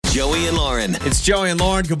Joey and Lauren. It's Joey and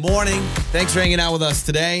Lauren. Good morning. Thanks for hanging out with us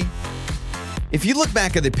today. If you look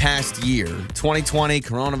back at the past year, 2020,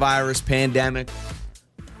 coronavirus, pandemic,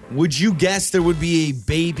 would you guess there would be a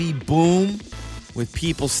baby boom with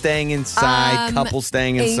people staying inside, couples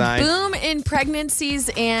staying inside? A boom in pregnancies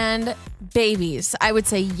and babies. I would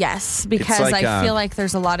say yes, because like, I feel like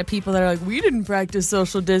there's a lot of people that are like, we didn't practice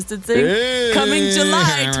social distancing coming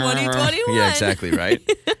July 2021. Yeah, exactly, right?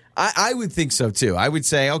 I would think so, too. I would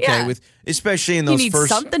say, okay, with especially in those you need first...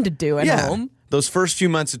 something to do at home. Those first few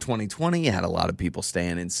months of 2020, you had a lot of people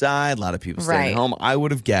staying inside, a lot of people staying at home. I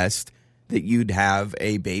would have guessed that you'd have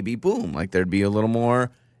a baby boom. Like there'd be a little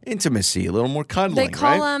more intimacy, a little more cuddling, They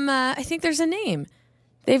call them, I think there's a name.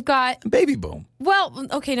 They've got... Baby boom. Well,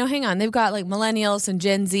 okay, no, hang on. They've got like millennials and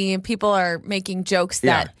Gen Z, and people are making jokes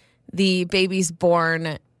that the babies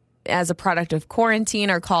born as a product of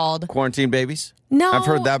quarantine are called... Quarantine babies? No. I've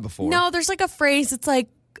heard that before. No, there's like a phrase. It's like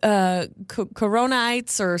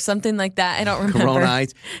coronaites or something like that. I don't remember.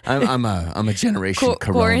 Coronaites? I'm a generation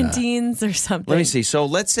corona. Quarantines or something. Let me see. So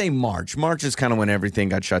let's say March. March is kind of when everything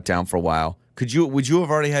got shut down for a while. Would you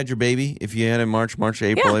have already had your baby if you had it in March,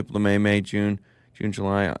 April to May, June,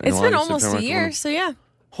 July? It's been August, almost September, a year, October. so yeah.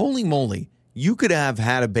 Holy moly. You could have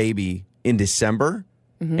had a baby in December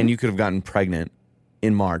and you could have gotten pregnant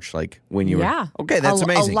in March, like when you were... Okay, that's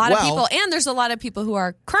amazing. A lot of people, and there's a lot of people who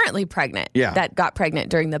are currently pregnant that got pregnant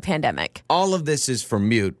during the pandemic. All of this is for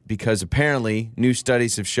mute because apparently new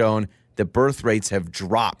studies have shown that birth rates have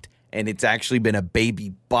dropped and it's actually been a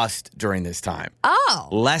baby bust during this time. Oh.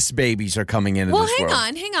 Less babies are coming into this world.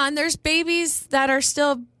 Hang on. There's babies that are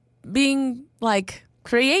still being, like,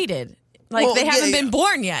 created. Like, they haven't been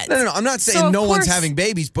born yet. No. I'm not saying no one's having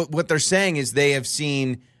babies, but what they're saying is they have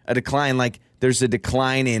seen a decline. Like, there's a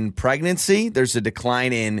decline in pregnancy. There's a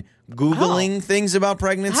decline in Googling things about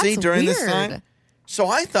pregnancy during this time. So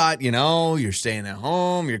I thought, you're staying at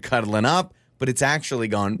home, you're cuddling up, but it's actually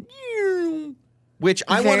gone, which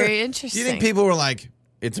I wonder. Very interesting. Do you think people were like,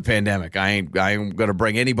 it's a pandemic. I ain't going to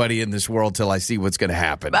bring anybody in this world till I see what's going to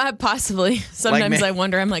happen. Possibly. Sometimes I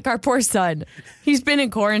wonder. I'm like, our poor son. He's been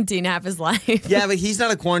in quarantine half his life. Yeah, but he's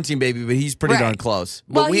not a quarantine baby, but he's pretty darn close.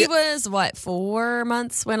 Well, he was, 4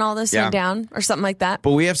 months when all this went down or something like that?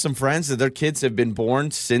 But we have some friends that their kids have been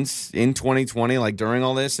born since in 2020, like during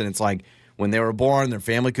all this. And it's like when they were born, their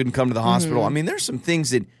family couldn't come to the hospital. I mean, there's some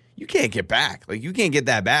things that you can't get back. Like you can't get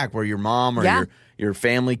that back where your mom or your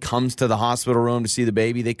family comes to the hospital room to see the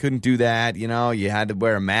baby. They couldn't do that. You had to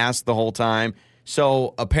wear a mask the whole time.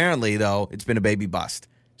 So apparently, though, it's been a baby bust.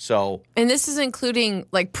 And this is including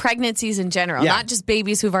like pregnancies in general, not just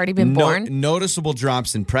babies who've already been born. Noticeable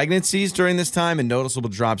drops in pregnancies during this time and noticeable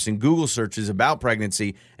drops in Google searches about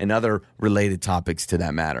pregnancy and other related topics to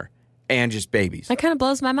that matter. And just babies. That kind of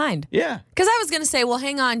blows my mind. Yeah. Because I was going to say, well,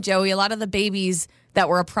 hang on, Joey. A lot of the babies that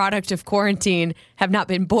were a product of quarantine have not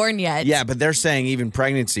been born yet. Yeah, but they're saying even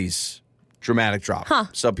pregnancies, dramatic drop.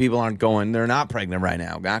 So people they're not pregnant right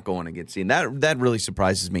now, not going to get seen. That really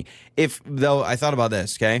surprises me. Though I thought about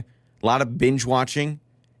this, okay? A lot of binge watching,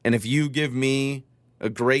 and if you give me a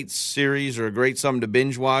great series or a great something to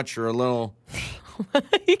binge watch or a little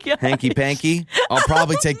hanky-panky, I'll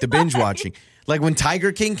probably take the binge watching. Like when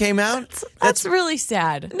Tiger King came out? That's really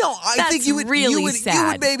sad. No, I think you would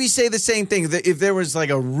maybe say the same thing. If there was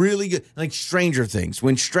like a really good, like Stranger Things.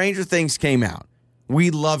 When Stranger Things came out,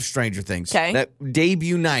 we love Stranger Things. Okay. That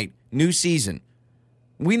debut night, new season.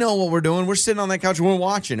 We know what we're doing. We're sitting on that couch and we're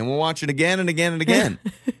watching. And we'll watch it again and again and again.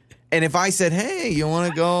 And if I said, hey, you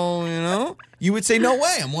want to go, you would say, no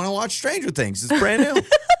way. I want to watch Stranger Things. It's brand new.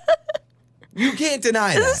 You can't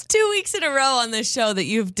deny that. This is 2 weeks in a row on this show that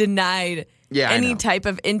you've denied any type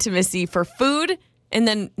of intimacy for food and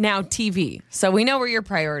then now TV. So we know where your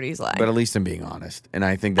priorities lie. But at least I'm being honest. And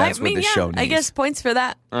I think that's what this show needs. I guess points for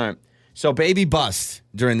that. All right. So baby bust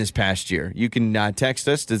during this past year. You can text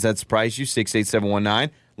us. Does that surprise you?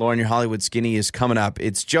 68719. Lauren, your Hollywood Skinny is coming up.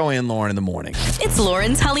 It's Joey and Lauren in the morning. It's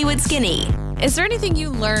Lauren's Hollywood Skinny. Is there anything you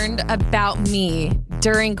learned about me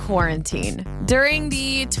during quarantine? During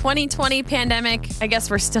the 2020 pandemic, I guess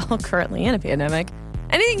we're still currently in a pandemic.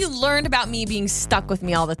 Anything you learned about me being stuck with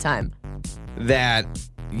me all the time? That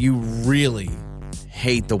you really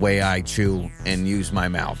hate the way I chew and use my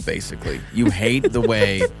mouth, basically. You hate the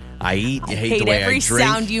way I eat. You hate the way I drink. Every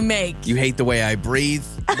sound you make. You hate the way I breathe.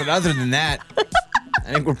 But other than that,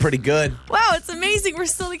 I think we're pretty good. Wow, it's amazing we're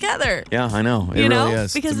still together. Yeah, I know. It really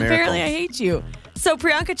is. Because apparently I hate you. So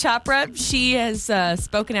Priyanka Chopra, she has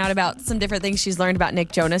spoken out about some different things she's learned about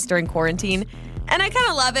Nick Jonas during quarantine. And I kind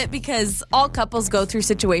of love it because all couples go through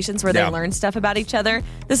situations where they learn stuff about each other.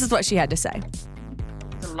 This is what she had to say.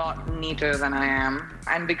 A lot neater than I am.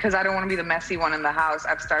 And because I don't want to be the messy one in the house,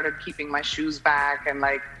 I've started keeping my shoes back and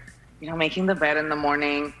making the bed in the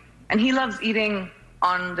morning. And he loves eating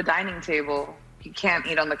on the dining table. He can't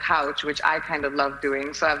eat on the couch, which I kind of love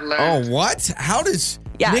doing. So I've learned. Oh, what? How does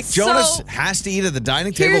Nick Jonas has to eat at the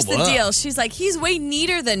dining table? Here's the deal. She's like, he's way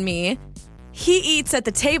neater than me. He eats at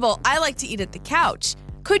the table. I like to eat at the couch.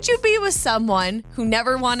 Could you be with someone who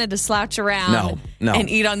never wanted to slouch around and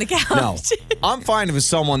eat on the couch? No. I'm fine with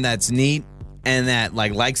someone that's neat and that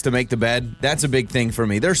likes to make the bed. That's a big thing for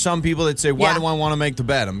me. There's some people that say, why do I want to make the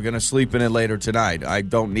bed? I'm going to sleep in it later tonight. I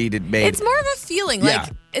don't need it made. It's more of a feeling. Yeah.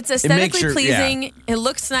 Like, it's aesthetically pleasing. Yeah. It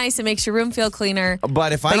looks nice. It makes your room feel cleaner.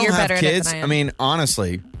 But if I don't have kids, I mean,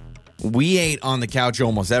 honestly, we ate on the couch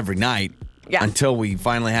almost every night until we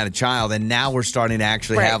finally had a child. And now we're starting to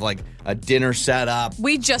actually have a dinner set up.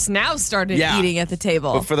 We just now started eating at the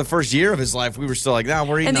table. But for the first year of his life, we were still like, no,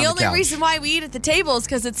 we're eating on the couch. And the only reason why we eat at the table is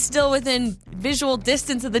because it's still within visual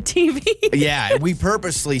distance of the TV. Yeah, we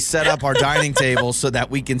purposely set up our dining table so that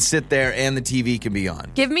we can sit there and the TV can be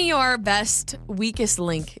on. Give me your best weakest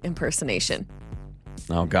link impersonation.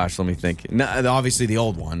 Oh, gosh, let me think. No, obviously the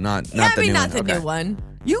old one, not the new one. Not the new one.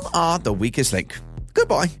 You are the weakest link. Good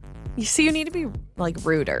boy. You see, you need to be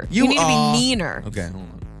ruder. You need to be meaner. Okay, hold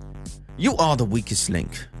on. You are the weakest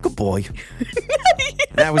link. Good boy.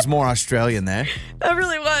 That was more Australian there. That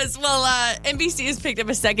really was. Well, NBC has picked up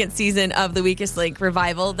a second season of The Weakest Link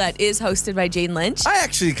revival that is hosted by Jane Lynch. I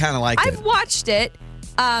actually kind of liked it. I've watched it.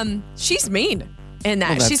 She's mean in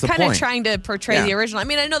that. Well, she's kind of trying to portray the original. I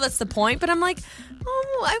mean, I know that's the point, but I'm like,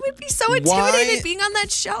 I would be so intimidated being on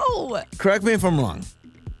that show. Correct me if I'm wrong.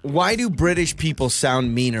 Why do British people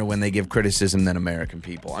sound meaner when they give criticism than American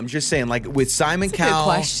people? I'm just saying, with Simon Cowell,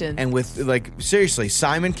 question. And with, seriously,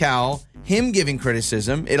 Simon Cowell, him giving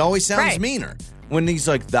criticism, it always sounds meaner. When he's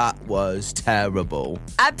like, that was terrible.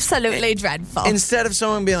 Absolutely dreadful. Instead of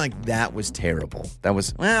someone being like, that was terrible. That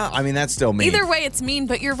was, that's still mean. Either way, it's mean,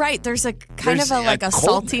 but you're right. There's a kind of a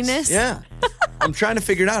saltiness. Yeah. I'm trying to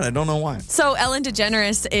figure it out. I don't know why. So Ellen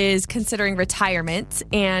DeGeneres is considering retirement,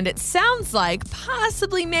 and it sounds like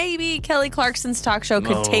possibly maybe Kelly Clarkson's talk show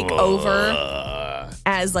could take over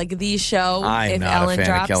as the show I'm if not Ellen a fan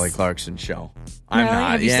drops. of Kelly Clarkson's show. Really? I'm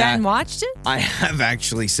not. Have you sat and watched it? I have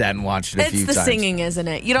actually sat and watched it a few times. It's the singing, isn't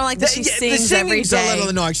it? You don't like that she sings every day. The singing's a little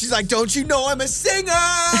annoying. She's like, don't you know I'm a singer?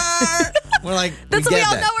 We're like, that's what we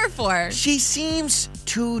all know her for. She seems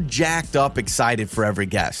too jacked up excited for every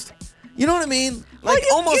guest. You know what I mean?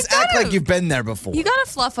 Almost act like you've been there before. You got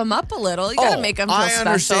to fluff them up a little. You got to make them feel special.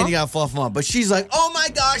 I understand you got to fluff them up. But she's like, oh my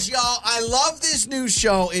gosh, y'all, I love this new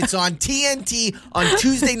show. It's on TNT on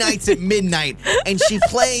Tuesday nights at midnight. And she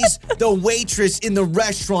plays the waitress in the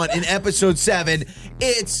restaurant in episode 7.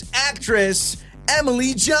 It's actress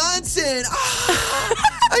Emily Johnson.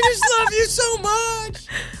 I just love you so much.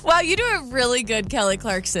 Wow, you do a really good Kelly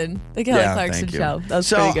Clarkson. The Kelly Clarkson show.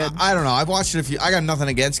 That's pretty good. I don't know. I've watched it a few. I got nothing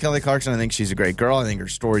against Kelly Clarkson. I think she's a great girl. I think her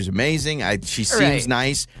story's amazing. She seems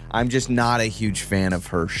nice. I'm just not a huge fan of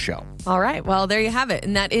her show. All right. Well, there you have it.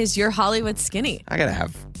 And that is your Hollywood Skinny. I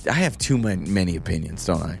have too many opinions,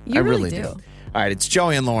 don't I? You I really do. All right, it's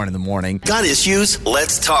Joey and Lauren in the morning. Got issues?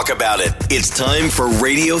 Let's talk about it. It's time for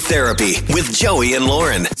Radiotherapy with Joey and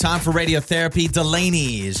Lauren. Time for Radiotherapy.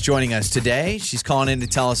 Delaney is joining us today. She's calling in to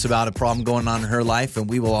tell us about a problem going on in her life, and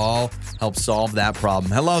we will all help solve that problem.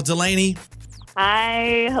 Hello, Delaney.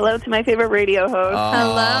 Hi. Hello to my favorite radio host.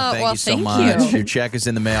 Hello. Thank you so much. Your check is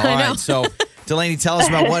in the mail. All right, so Delaney, tell us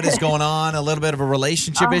about what is going on, a little bit of a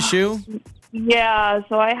relationship issue. Yeah,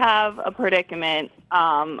 so I have a predicament.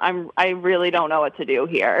 I really don't know what to do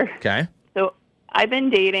here. Okay. So I've been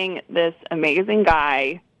dating this amazing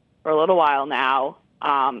guy for a little while now.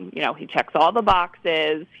 He checks all the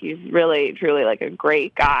boxes. He's really, truly a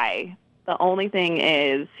great guy. The only thing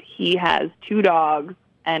is he has 2 dogs,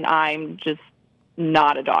 and I'm just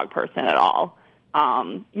not a dog person at all.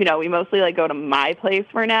 We mostly go to my place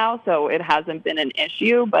for now, so it hasn't been an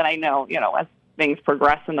issue, but I know, as things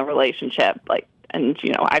progress in the relationship, I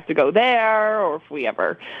have to go there, or if we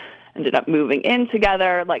ever ended up moving in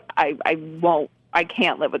together, I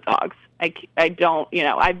can't live with dogs. I don't,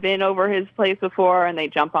 I've been over his place before and they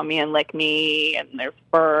jump on me and lick me and there's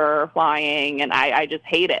fur flying and I just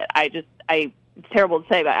hate it. It's terrible to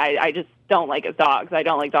say, but I just don't like his dogs. I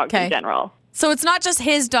don't like dogs in general. So it's not just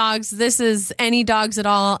his dogs. This is any dogs at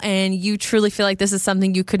all. And you truly feel like this is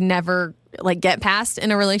something you could never get past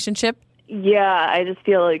in a relationship? Yeah, I just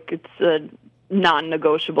feel like it's a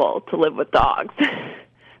non-negotiable to live with dogs.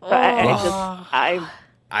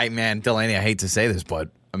 Man, Delaney, I hate to say this, but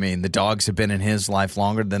I mean, the dogs have been in his life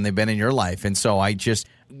longer than they've been in your life. And so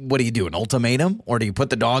what do you do, an ultimatum? Or do you put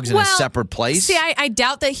the dogs in a separate place? See, I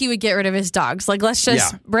doubt that he would get rid of his dogs. Like, let's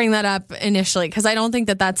just bring that up initially, because I don't think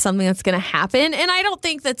that that's something that's going to happen. And I don't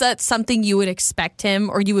think that that's something you would expect him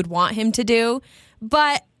or you would want him to do.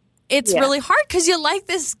 But it's really hard because you like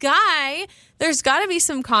this guy. There's got to be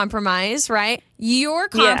some compromise, right? Your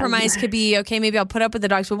compromise could be, okay, maybe I'll put up with the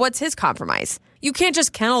dogs, but what's his compromise? You can't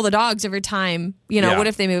just kennel the dogs every time. You know, what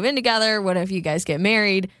if they move in together? What if you guys get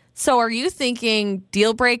married? So are you thinking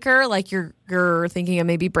deal breaker? Like you're thinking of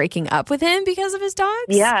maybe breaking up with him because of his dogs?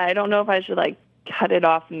 Yeah, I don't know if I should like cut it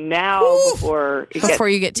off now before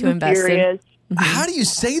you get too invested. Serious. How do you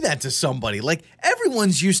say that to somebody? Like,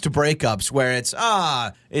 everyone's used to breakups where it's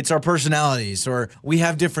our personalities, or we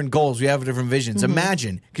have different goals, we have different visions.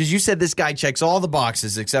 Imagine, because you said this guy checks all the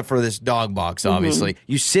boxes except for this dog box, obviously.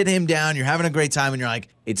 You sit him down, you're having a great time, and you're like,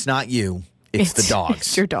 it's not you. It's the dogs.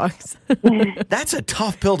 It's your dogs. That's a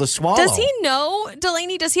tough pill to swallow. Does he know,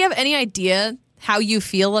 Delaney, does he have any idea how you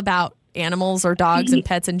feel about animals or dogs and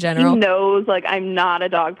pets in general? He knows, like, I'm not a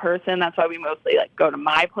dog person. That's why we mostly, like, go to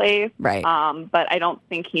my place. Right. But I don't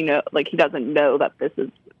think he doesn't know that this is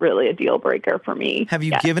really a deal breaker for me. Have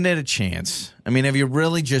you given it a chance? I mean, have you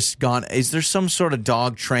really just gone, is there some sort of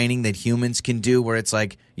dog training that humans can do where it's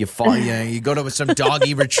like you go to some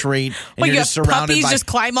doggy retreat and you're just surrounded puppies by... just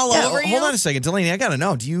climb all over you? Hold on a second. Delaney, I got to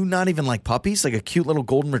know, do you not even like puppies? Like a cute little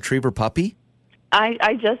golden retriever puppy?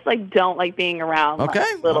 I just, like, don't like being around like,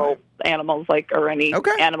 little animals, like, or any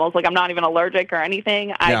animals. Like, I'm not even allergic or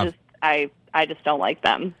anything. I just don't like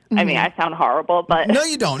them. I mean, I sound horrible, but... No,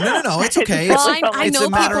 you don't. No. It's okay. Well, I it's know a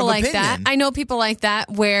matter people of like opinion. that. I know people like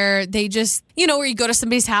that where they just, where you go to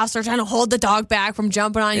somebody's house, they're trying to hold the dog back from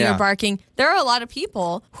jumping on you or barking. There are a lot of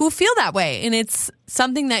people who feel that way, and it's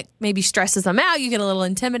something that maybe stresses them out. You get a little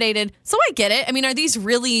intimidated. So I get it. I mean, are these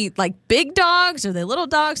really, like, big dogs? Are they little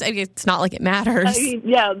dogs? I mean, it's not like it matters.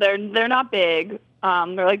 Yeah, they're not big.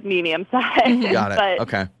 They're like medium size. Got it. But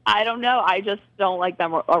okay. I don't know. I just don't like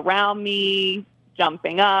them around me,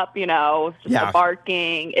 jumping up, just the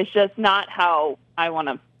barking. It's just not how I want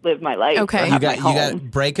to live my life. Okay. You got to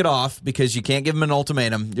break it off because you can't give them an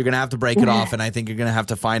ultimatum. You're going to have to break it off, and I think you're going to have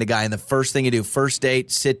to find a guy. And the first thing you do, first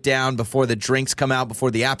date, sit down before the drinks come out, before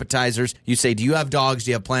the appetizers. You say, do you have dogs?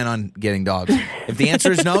 Do you have plan on getting dogs? If the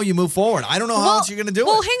answer is no, you move forward. I don't know how else you're going to do it.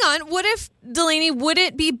 Well, hang on. What if, Delaney, would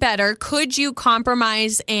it be better? Could you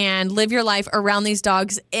compromise and live your life around these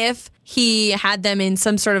dogs if he had them in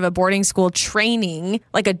some sort of a boarding school training,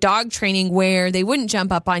 like a dog training where they wouldn't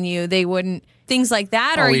jump up on you, they wouldn't, things like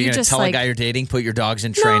that? Or are you just tell a guy you're dating, put your dogs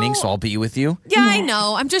in training, so I'll be with you? Yeah, I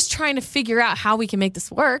know. I'm just trying to figure out how we can make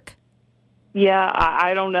this work. Yeah,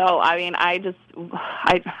 I don't know. I mean, I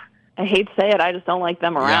hate to say it, I just don't like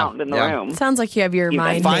them around in the room. Sounds like you have your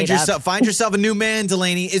mind made up. Find yourself a new man,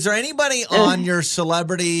 Delaney. Is there anybody on your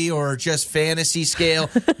celebrity or just fantasy scale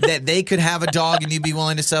that they could have a dog and you'd be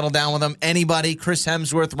willing to settle down with them? Anybody? Chris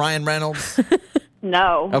Hemsworth, Ryan Reynolds?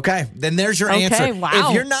 No. Okay, then there's your answer. Wow.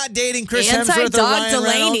 If you're not dating Chris Hemsworth or Ryan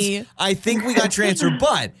Reynolds, I think we got your answer.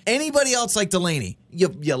 But anybody else like Delaney, you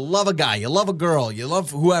love a guy, you love a girl, you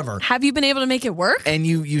love whoever. Have you been able to make it work? And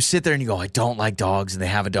you sit there and you go, I don't like dogs and they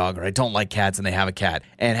have a dog, or I don't like cats and they have a cat.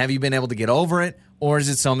 And have you been able to get over it? Or is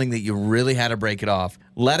it something that you really had to break it off?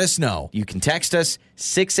 Let us know. You can text us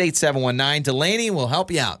 68719. Delaney will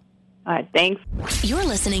help you out. All right, thanks. You're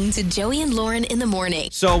listening to Joey and Lauren in the morning.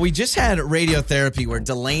 So we just had radio therapy where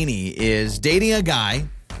Delaney is dating a guy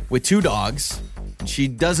with 2 dogs. She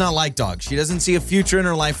does not like dogs. She doesn't see a future in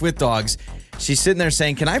her life with dogs. She's sitting there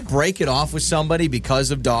saying, can I break it off with somebody because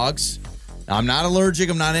of dogs? I'm not allergic.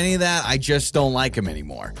 I'm not any of that. I just don't like them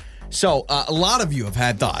anymore. So a lot of you have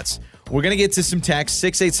had thoughts. We're going to get to some texts,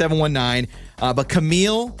 68719. But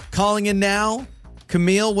Camille calling in now.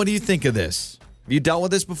 Camille, what do you think of this? Have you dealt with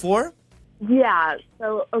this before? Yeah.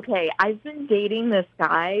 So, okay, I've been dating this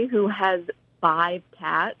guy who has 5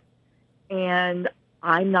 cats, and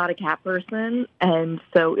I'm not a cat person, and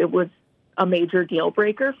so it was a major deal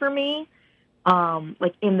breaker for me,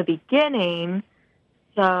 like in the beginning.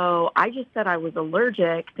 So I just said I was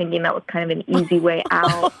allergic, thinking that was kind of an easy way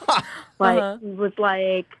out. But he was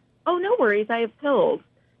like, oh, no worries, I have pills.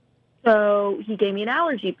 So he gave me an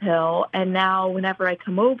allergy pill, and now whenever I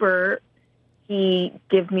come over, he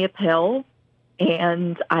gives me a pill,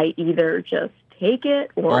 and I either just take it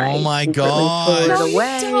or oh my I God. put it No,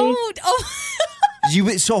 away. you don't.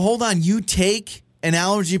 Oh. So hold on. You take an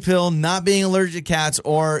allergy pill, not being allergic to cats,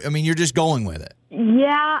 or, I mean, you're just going with it.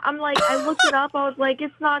 Yeah, I'm like, I looked it up. I was like,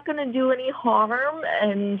 it's not going to do any harm,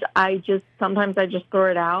 and sometimes I just throw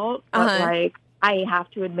it out. But like, I have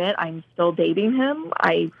to admit, I'm still dating him.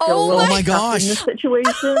 I feel oh my gosh. in this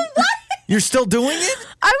situation. You're still doing it?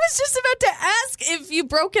 I was just about to ask if you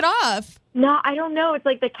broke it off. No, I don't know. It's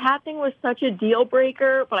like the cat thing was such a deal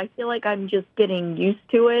breaker, but I feel like I'm just getting used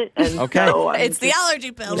to it. And Okay. so I'm It's the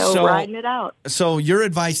allergy pill. riding it out. So your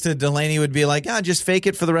advice to Delaney would be like, just fake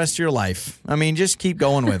it for the rest of your life. I mean, just keep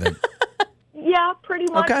going with it. Yeah, pretty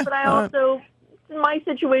much. Okay. But I also, my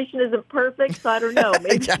situation isn't perfect, so I don't know.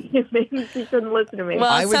 Maybe she shouldn't listen to me. Well,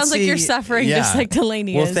 I it would sounds like see- you're suffering just like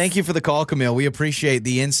Delaney Well, is. thank you for the call, Camille. We appreciate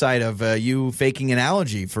the insight of you faking an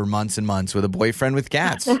allergy for months and months with a boyfriend with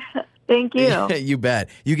cats. Thank you. You bet.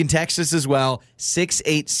 You can text us as well,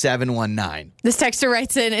 68719. This texter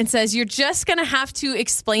writes in and says, you're just going to have to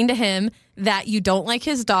explain to him that you don't like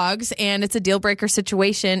his dogs and it's a deal breaker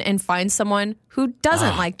situation and find someone who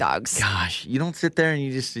doesn't like dogs. Gosh, you don't sit there and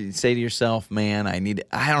you just say to yourself, man, I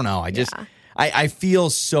don't know. I feel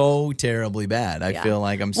so terribly bad. I feel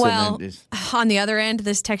like I'm sitting there just... On the other end,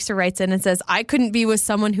 this texter writes in and says, I couldn't be with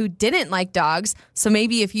someone who didn't like dogs. So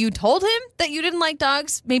maybe if you told him that you didn't like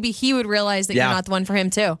dogs, maybe he would realize that you're not the one for him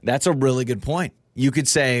too. That's a really good point. You could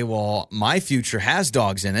say, well, my future has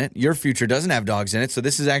dogs in it. Your future doesn't have dogs in it. So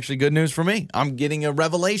this is actually good news for me. I'm getting a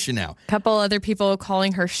revelation now. A couple other people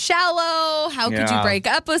calling her shallow. How could you break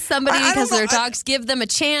up with somebody because their dogs give them a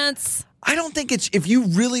chance? I don't think it's, if you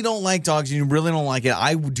really don't like dogs and you really don't like it,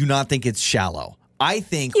 I do not think it's shallow. I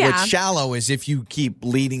think what's shallow is if you keep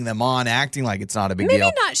leading them on, acting like it's not a big deal.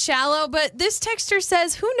 Maybe not shallow, but this texter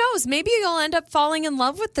says, who knows? Maybe you'll end up falling in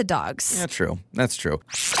love with the dogs. Yeah, true. That's true.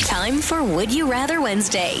 Time for Would You Rather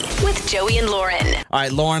Wednesday with Joey and Lauren. All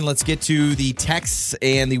right, Lauren, let's get to the texts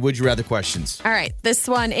and the Would You Rather questions. All right, this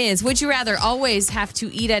one is, would you rather always have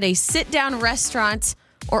to eat at a sit-down restaurant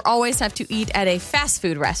or always have to eat at a fast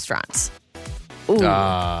food restaurant? Ooh.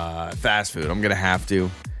 Fast food. I'm going to have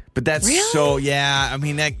to. But that's I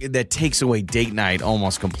mean, that takes away date night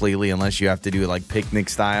almost completely unless you have to do it like picnic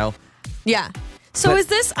style. Yeah. So is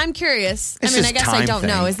this, I'm curious. I mean, I guess I don't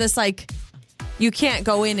know. Is this like, you can't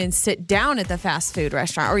go in and sit down at the fast food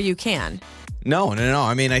restaurant, or you can? No.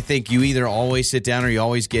 I mean, I think you either always sit down or you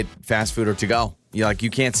always get fast food or to go.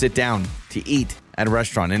 You can't sit down to eat at a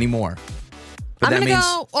restaurant anymore. But I'm going to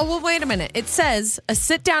go, well, wait a minute. It says a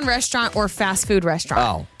sit-down restaurant or fast food restaurant.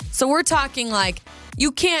 Oh. So we're talking like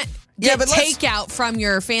you can't get takeout from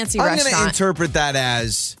your fancy restaurant. I'm going to interpret that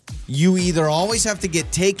as you either always have to get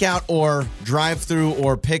takeout or drive-through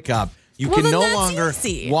or pickup. You can no longer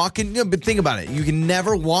walk in. No, but think about it. You can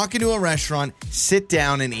never walk into a restaurant, sit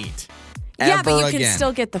down, and eat. Yeah, but you can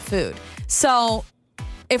still get the food. So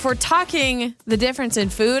if we're talking the difference in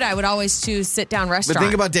food, I would always choose sit-down restaurant. But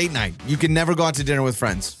think about date night. You can never go out to dinner with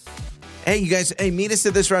friends. Hey, you guys, meet us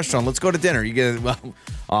at this restaurant. Let's go to dinner. You get,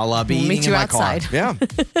 I'll be eating in my outside. car. Yeah.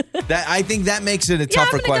 I think that makes it a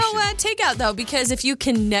tougher question. I'm going to go takeout, though, because if you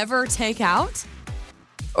can never take out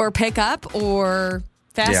or pick up or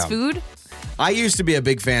fast food. I used to be a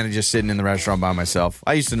big fan of just sitting in the restaurant by myself.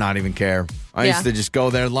 I used to not even care. I used to just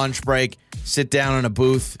go there, lunch break, sit down in a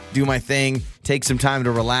booth, do my thing, take some time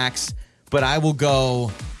to relax. But I will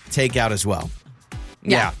go takeout as well.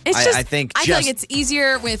 Yeah. It's just, I think I feel like it's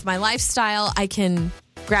easier with my lifestyle. I can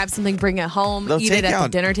grab something, bring it home, eat it at the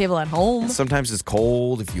dinner table at home. Sometimes it's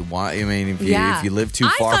cold if you want. I mean, if you live too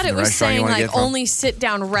far from the restaurant you want to get from. I thought it was saying like only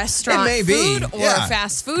sit-down restaurant food or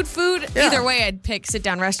fast food. Yeah. Either way, I'd pick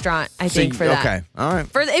sit-down restaurant, I think, for that. Okay, all right.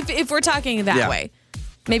 If we're talking that way.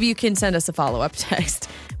 Maybe you can send us a follow-up text.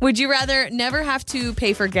 Would you rather never have to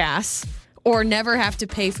pay for gas or never have to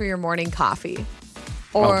pay for your morning coffee?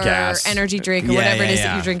 Or energy drink or whatever it is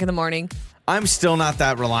that you drink in the morning. I'm still not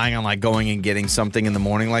that relying on like going and getting something in the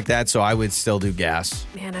morning like that, so I would still do gas.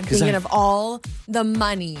 Man, I'm thinking of all the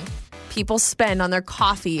money people spend on their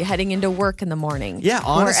coffee heading into work in the morning. Yeah,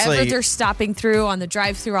 honestly. Wherever they're stopping through on the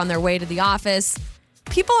drive-through on their way to the office,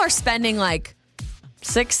 people are spending like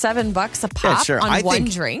 $6-7 a pop on one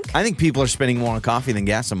drink. I think people are spending more on coffee than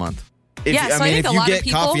gas a month. If you get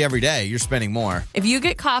coffee every day, you're spending more. If you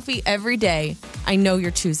get coffee every day, I know you're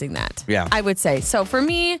choosing that. Yeah. I would say. So for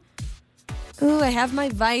me, I have my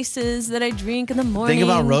vices that I drink in the morning. Think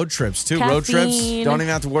about road trips, too. Caffeine. Road trips, don't even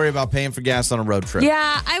have to worry about paying for gas on a road trip.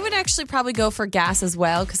 Yeah, I would actually probably go for gas as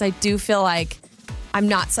well because I do feel like I'm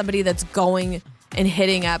not somebody that's going and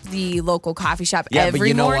hitting up the local coffee shop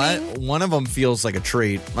every morning. Yeah, but you know what? One of them feels like a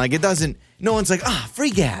treat. Like it doesn't, no one's like, free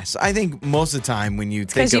gas. I think most of the time when you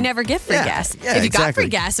take because you never get free gas. Yeah, if you got free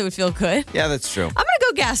gas, it would feel good. Yeah, that's true. I'm going to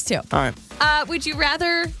go gas too. All right. Would you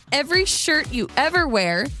rather every shirt you ever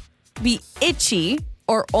wear be itchy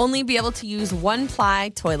or only be able to use one-ply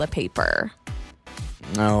toilet paper?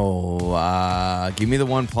 Oh, give me the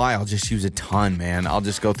 1 ply. I'll just use a ton, man. I'll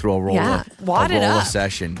just go through a roll, a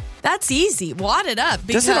session. That's easy. Wad it up.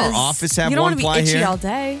 Because doesn't our office have you don't 1 want to ply be itchy here? all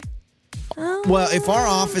day. Well, if our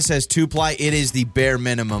office has 2 ply, it is the bare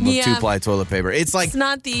minimum of 2 ply toilet paper. It's like it's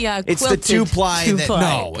not the it's the 2 ply that two-ply.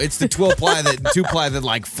 no, it's the 2 ply that 2 ply that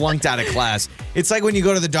like flunked out of class. It's like when you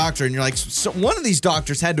go to the doctor and you're like, so one of these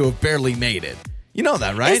doctors had to have barely made it. You know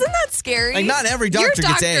that, right? Isn't that scary? Like, not every doctor Your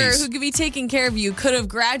gets A's. doctor who could be taking care of you could have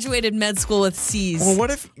graduated med school with C's. Well,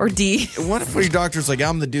 what if or D? What if your doctor's like,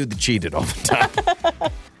 I'm the dude that cheated all the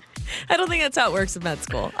time? I don't think that's how it works in med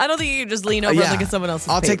school. I don't think you can just lean over and look at someone else's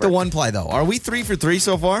I'll paper. take the 1 ply though. Are we 3 for 3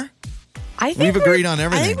 so far? I think we've agreed on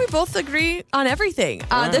everything. I think we both agree on everything.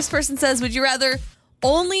 This person says, would you rather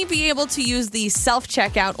only be able to use the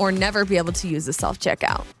self-checkout or never be able to use the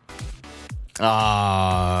self-checkout?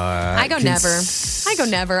 I go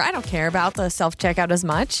never. I don't care about the self-checkout as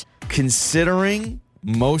much. Considering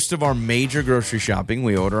most of our major grocery shopping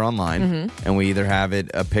we order online, and we either have it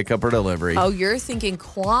a pickup or delivery. Oh, you're thinking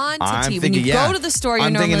quantity. I'm when thinking, you go to the store, you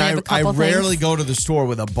normally have a couple I things. rarely go to the store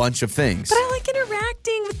with a bunch of things. But I like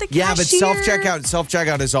interacting with the cashier. Yeah, but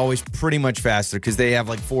self-checkout is always pretty much faster because they have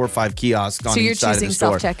like 4 or 5 kiosks on each side of the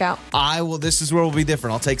store. So you're choosing self-checkout? This is where we'll be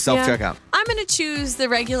different. I'll take self-checkout. I'm going to choose the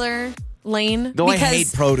regular lane. Though I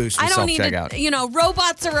hate produce with I don't self-checkout. need to,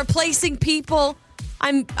 robots are replacing people.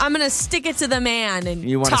 I'm going to stick it to the man and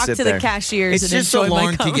talk to the cashiers. It's and just so enjoy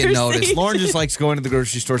Lauren my can get noticed. conversation. Lauren just likes going to the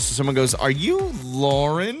grocery store. So someone goes, "Are you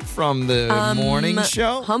Lauren from the morning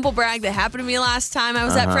show?" Humble brag. That happened to me last time I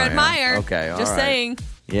was at Fred Meyer. Okay, all just right. saying.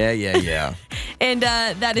 Yeah. And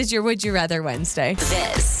that is your Would You Rather Wednesday.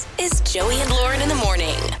 This is Joey and Lauren in the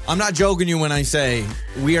morning. I'm not joking you when I say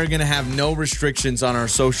we are going to have no restrictions on our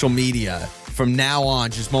social media from now on.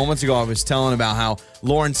 Just moments ago, I was telling about how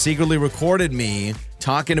Lauren secretly recorded me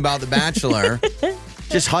talking about The Bachelor,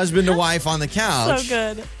 just husband to wife on the couch.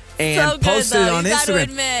 So good. And posted it on You gotta Instagram.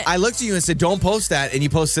 admit. I looked at you and said, "Don't post that," and you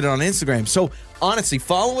posted it on Instagram. So honestly,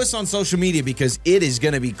 follow us on social media because it is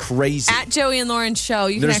going to be crazy. At Joey and Lauren Show,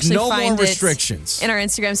 you There's can actually no find more it restrictions in our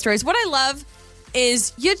Instagram stories. What I love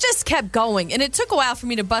is you just kept going, and it took a while for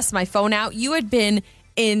me to bust my phone out. You had been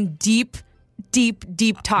in deep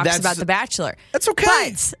talks about The Bachelor. That's okay.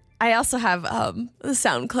 But I also have the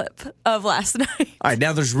sound clip of last night. All right,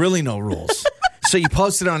 now there's really no rules. So you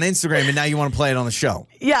posted it on Instagram, and now you want to play it on the show.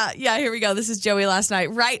 Yeah, here we go. This is Joey last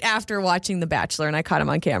night, right after watching The Bachelor, and I caught him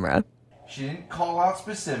on camera. She didn't call out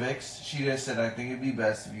specifics. She just said, "I think it'd be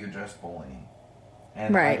best if you address bullying."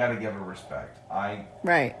 And Right. I got to give her respect. I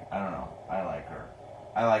Right. don't know. I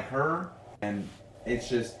like her. And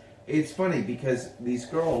it's funny because these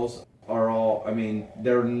girls are all,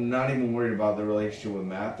 they're not even worried about their relationship with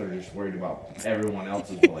Matt. They're just worried about everyone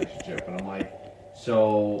else's relationship. And I'm like,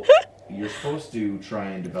 so you're supposed to try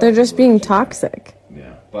and develop. They're just being toxic.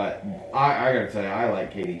 Yeah. But I got to tell you, I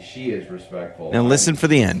like Katie. She is respectful. Now listen for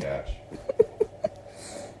the end.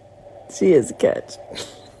 She is a catch.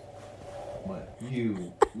 But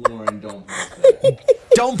you, Lauren, don't post that.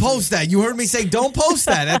 Don't post that. You heard me say don't post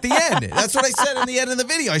that at the end. That's what I said in the end of the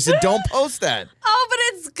video. I said don't post that. Oh, but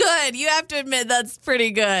it's good. You have to admit that's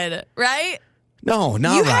pretty good, right? No,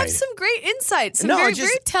 not you right. have some great insights, some No, very just-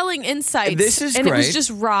 very telling insights. This is and it was great. just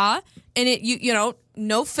raw, and it you know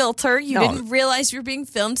no filter. You No. didn't realize you were being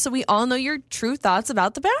filmed, so we all know your true thoughts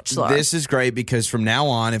about The Bachelor. This is great because from now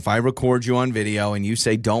on, if I record you on video and you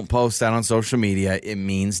say don't post that on social media, it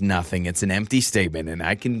means nothing. It's an empty statement, and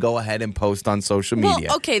I can go ahead and post on social media.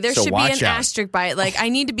 Well, okay, there So should be watch an out. asterisk by it. Like, I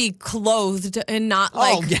need to be clothed and not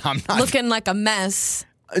I'm not. looking like a mess.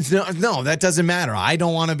 No, that doesn't matter. I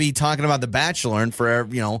don't want to be talking about The Bachelor and for,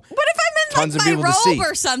 What if I'm in tons of like my people to see. robe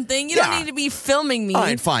or something? You Yeah. don't need to be filming me. All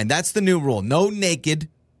right, fine. That's the new rule. No naked.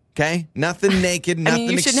 Okay? Nothing naked, I nothing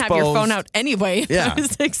mean, you shouldn't exposed. have your phone out anyway if Yeah. it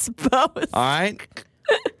was exposed. All right?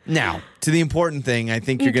 Now, to the important thing, I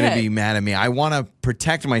think you're going to Okay. be mad at me. I want to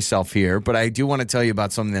protect myself here, but I do want to tell you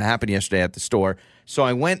about something that happened yesterday at the store. So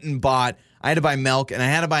I went and I had to buy milk, and I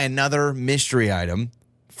had to buy another mystery item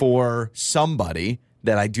for somebody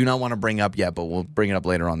that I do not want to bring up yet, but we'll bring it up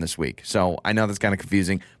later on this week. So I know that's kind of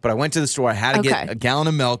confusing, but I went to the store. I had to get Okay. a gallon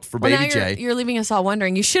of milk for Well, baby now Jay. you're leaving us all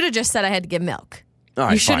wondering. You should have just said I had to get milk. All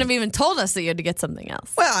right, You shouldn't fine. have even told us that you had to get something else.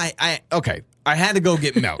 Well, okay. I had to go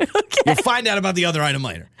get milk. You'll find out about the other item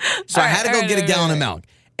later. So All I had to right, go all get right, a gallon all of right. milk.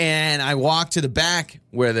 And I walked to the back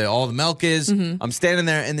where all the milk is. Mm-hmm. I'm standing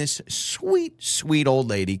there, and this sweet old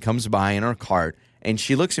lady comes by in her cart, and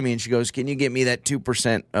she looks at me and she goes, "Can you get me that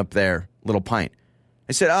 2% up there, little pint?"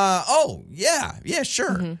 I said, yeah, sure.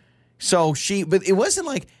 Mm-hmm. So but it wasn't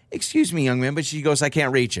like, "Excuse me, young man," but she goes, "I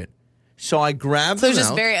can't reach it." So I grabbed So the it's just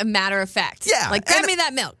milk. very a matter of fact. Yeah, Like, grab and- me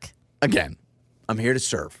that milk. Again, I'm here to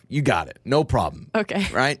serve. You got it. No problem. Okay.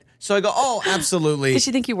 Right? So I go, oh, absolutely. Did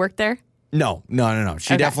she think you worked there? No.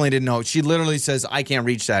 She definitely didn't know. She literally says, I can't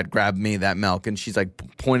reach that. Grab me that milk. And she's like,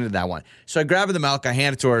 pointed at that one. So I grab her the milk. I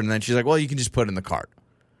hand it to her. And then she's like, well, you can just put it in the cart.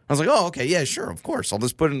 I was like, oh, okay. Yeah, sure. Of course. I'll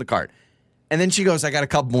just put it in the cart. And then she goes, I got a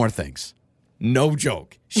couple more things. No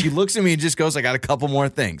joke. She looks at me and just goes, I got a couple more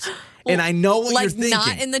things. And I know what you're thinking. Like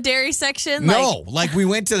not in the dairy section? No, like we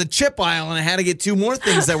went to the chip aisle and I had to get 2 more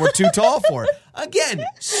things that were too tall for. Again,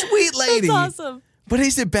 sweet lady. That's awesome. But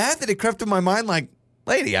is it bad that it crept in my mind like,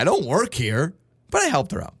 lady, I don't work here, but I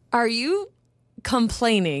helped her out. Are you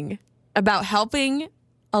complaining about helping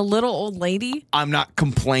a little old lady? I'm not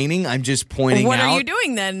complaining. I'm just pointing out. What are you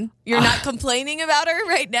doing then? You're not complaining about her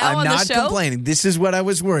right now on the show? I'm not complaining. This is what I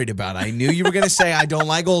was worried about. I knew you were going to say I don't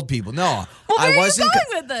like old people. No, well, where I wasn't. Are you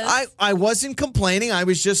going with this? I wasn't complaining. I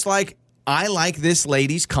was just like, I like this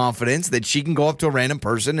lady's confidence that she can go up to a random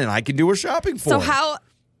person and I can do her shopping for So her.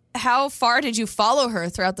 how far did you follow her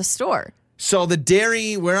throughout the store? So the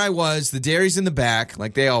dairy, where I was, the dairy's in the back,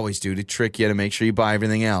 like they always do, to trick you to make sure you buy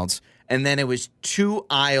everything else. And then it was 2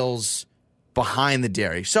 aisles behind the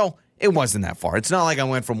dairy. So it wasn't that far. It's not like I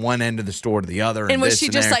went from one end of the store to the other. And was this she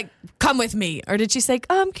and just there. like, come with me? Or did she say,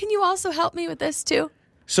 can you also help me with this too?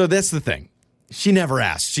 So that's the thing. She never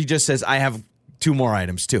asked. She just says, I have 2 more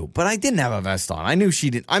items too. But I didn't have a vest on. I knew she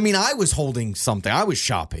didn't. I mean, I was holding something. I was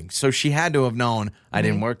shopping. So she had to have known I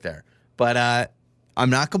didn't work there. But I'm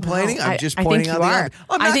not complaining. No, I'm just I pointing think out you the are. obvious.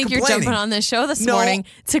 I'm not I think you're complaining. jumping on this show this No. morning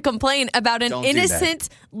to complain about an Don't do that. innocent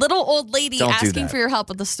little old lady Don't do asking that. for your help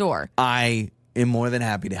at the store I am more than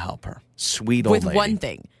happy to help her. Sweet old with lady. one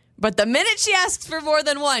thing. But the minute she asks for more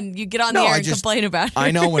than one, you get on the air and complain about it.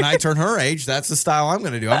 I know when I turn her age, that's the style I'm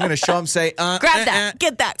going to do. I'm going to show them, say, Grab that.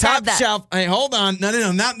 Get that. Top Grab that. shelf. Hey, hold on.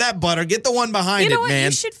 No, not that butter. Get the one behind You know it, what? man.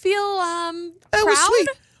 You should feel That proud. was sweet.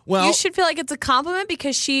 Well, you should feel like it's a compliment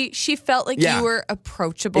because she felt like Yeah. you were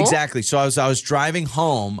approachable. Exactly. So I was driving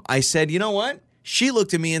home. I said, you know what? She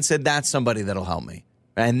looked at me and said, that's somebody that'll help me.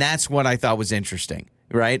 And that's what I thought was interesting,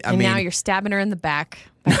 right? And now you're stabbing her in the back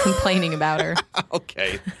by complaining about her.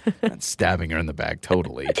 Okay. Not stabbing her in the back,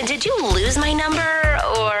 totally. Did you lose my number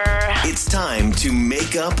or? It's time to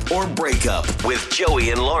make up or break up with Joey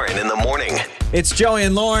and Lauren in the morning. It's Joey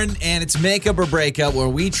and Lauren, and it's Makeup or Breakup, where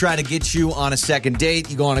we try to get you on a second date.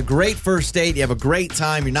 You go on a great first date, you have a great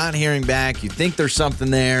time, you're not hearing back, you think there's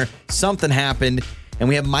something there, something happened, and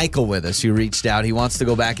we have Michael with us who reached out. He wants to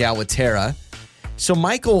go back out with Tara. So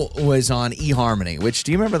Michael was on eHarmony, which,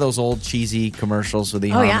 do you remember those old cheesy commercials with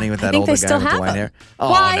eHarmony with that I think older they still guy with have the white them. hair?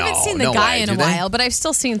 Well, I haven't no, seen the no guy way. in Do a they? while, but I've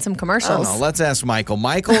still seen some I commercials. don't know. Let's ask Michael.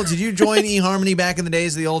 Michael, did you join eHarmony back in the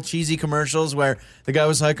days of the old cheesy commercials where the guy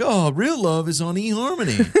was like, oh, real love is on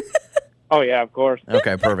eHarmony? Oh, yeah, of course.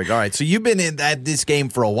 Okay, perfect. All right. So you've been at this game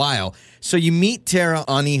for a while. So you meet Tara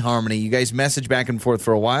on eHarmony. You guys message back and forth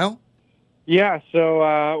for a while? Yeah,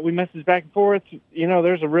 so we messaged back and forth. You know,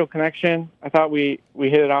 there's a real connection. I thought we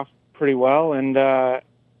hit it off pretty well, and I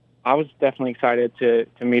was definitely excited to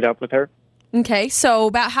meet up with her. Okay, so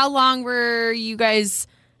about how long were you guys,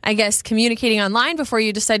 I guess, communicating online before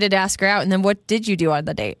you decided to ask her out? And then what did you do on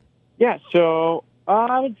the date? Yeah, so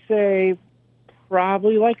I would say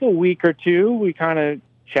probably like a week or two. We kind of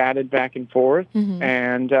chatted back and forth,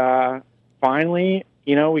 and finally,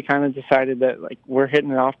 you know, we kind of decided that like we're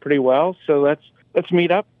hitting it off pretty well, so let's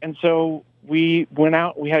meet up. And so we went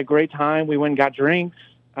out. We had a great time. We went and got drinks,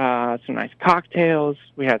 some nice cocktails.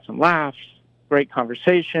 We had some laughs, great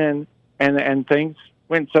conversation, and things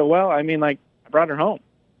went so well. I mean, like, I brought her home.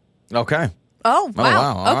 Okay. Oh,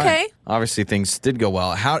 wow. All Okay. right. Obviously, things did go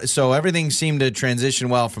well. So everything seemed to transition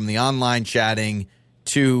well from the online chatting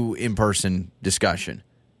to in-person discussion.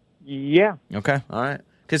 Yeah. Okay. All right.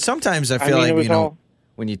 Because sometimes I feel mean, it like, was you know, all-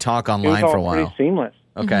 when you talk It was online for a all while. pretty seamless.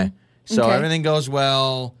 Okay. So Okay. everything goes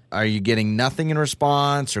well. Are you getting nothing in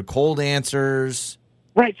response or cold answers?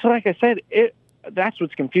 Right. So, like I said, that's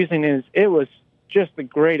what's confusing is it was just the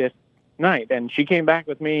greatest night. And she came back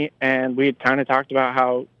with me, and we had kind of talked about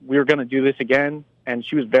how we were going to do this again. And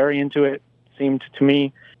she was very into it, seemed to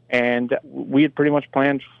me. And we had pretty much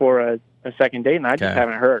planned for a second date, and I just Okay.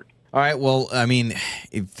 haven't heard. All right. Well, I mean,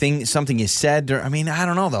 something you said, I mean, I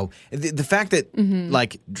don't know, though. The fact that,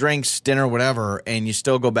 like, drinks, dinner, whatever, and you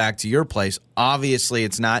still go back to your place, obviously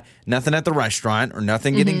it's nothing at the restaurant or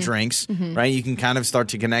nothing getting drinks, right? You can kind of start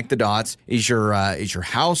to connect the dots. Is your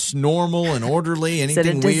house normal and orderly? Is it a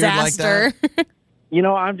Anything weird like disaster? that? You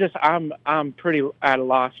know, I'm pretty at a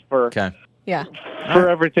loss for Okay. Yeah. for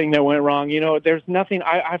everything that went wrong. You know, there's nothing.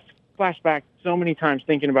 I flashed back so many times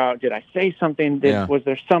thinking about, did I say something? Yeah. Was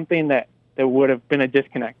there something that would have been a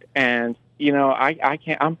disconnect? And,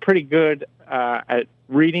 I'm pretty good at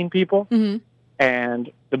reading people. Mm-hmm.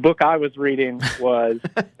 And the book I was reading was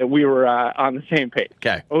that we were on the same page.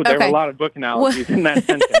 Okay. Oh, there were Okay. a lot of book analogies in that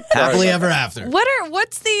sentence. Sorry Happily about ever that. after.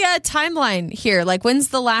 What's the timeline here? Like, when's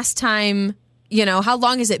the last time, how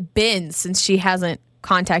long has it been since she hasn't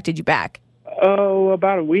contacted you back? Oh,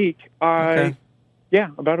 about a week. Okay. Yeah,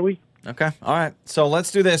 about a week. Okay. All right. So let's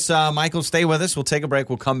do this. Michael, stay with us. We'll take a break.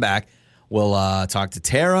 We'll come back. We'll talk to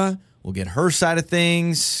Tara. We'll get her side of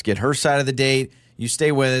things, get her side of the date. You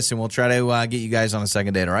stay with us, and we'll try to get you guys on a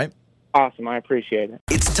second date, all right? Awesome. I appreciate it.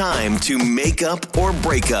 It's time to make up or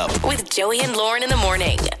break up. With Joey and Lauren in the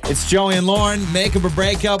morning. It's Joey and Lauren, makeup or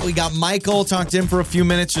breakup. We got Michael, talked to him for a few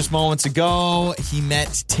minutes just moments ago. He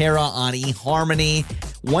met Tara on eHarmony.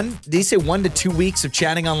 Did he say 1 to 2 weeks of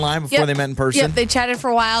chatting online before they met in person? Yep, they chatted for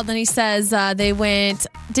a while. Then he says they went,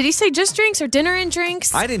 did he say just drinks or dinner and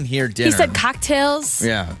drinks? I didn't hear dinner. He said cocktails.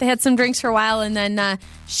 Yeah. They had some drinks for a while, and then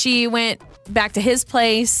she went back to his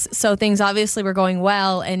place. So things obviously were going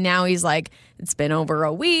well. And now he's like, it's been over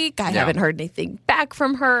a week. I haven't heard anything back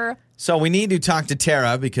from her. So we need to talk to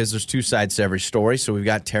Tara because there's two sides to every story. So we've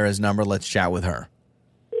got Tara's number. Let's chat with her.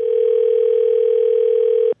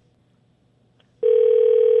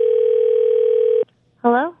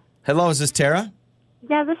 Hello? Hello, is this Tara?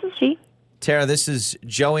 Yeah, this is she. Tara, this is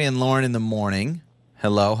Joey and Lauren in the morning.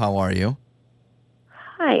 Hello, how are you?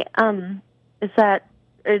 Hi.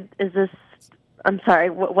 Is this, I'm sorry,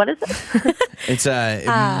 what is it? It's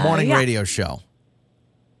a morning radio show.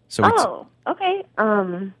 So Okay.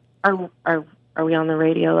 Are we on the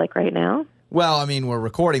radio like right now? well, I mean, we're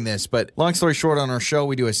recording this, but long story short, on our show,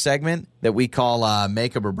 we do a segment that we call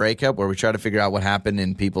Makeup or Breakup, where we try to figure out what happened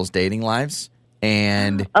in people's dating lives.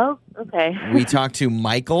 And Oh, okay. we talked to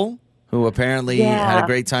Michael, who apparently had a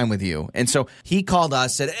great time with you. And so he called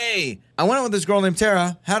us, said, hey, I went out with this girl named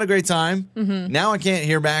Tara, had a great time. Mm-hmm. Now I can't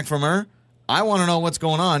hear back from her. I want to know what's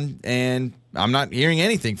going on, and I'm not hearing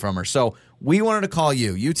anything from her. So we wanted to call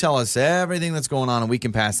you. You tell us everything that's going on, and we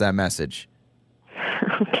can pass that message.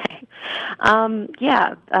 Okay.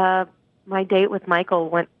 My date with Michael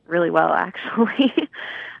went really well, actually.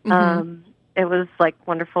 It was like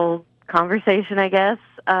wonderful conversation, I guess.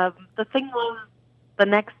 The thing was, the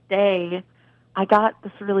next day, I got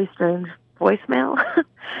this really strange voicemail,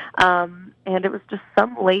 and it was just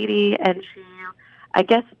some lady, and she, I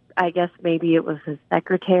guess maybe it was his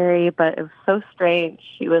secretary, but it was so strange.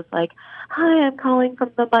 She was like, "Hi, I'm calling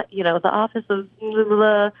from the office of blah,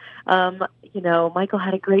 blah, blah. Michael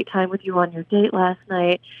had a great time with you on your date last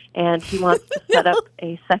night, and he wants to set up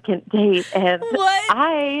a second date." And What?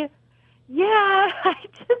 I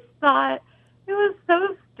just thought it was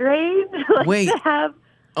so strange. Wait. To have.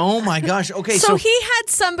 Oh, my gosh. Okay, So he had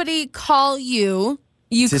somebody call you.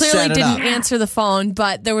 You To clearly set it didn't up. answer the phone,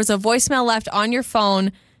 but there was a voicemail left on your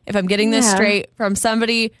phone, if I'm getting this Yeah. straight, from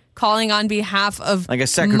somebody calling on behalf of Like a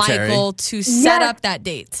secretary. Michael to set Yes. up that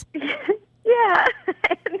date. Yeah.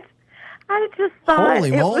 And I just thought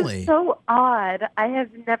Holy it moly. was so odd. I have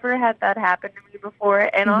never had that happen to me before,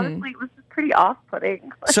 and honestly, it was just pretty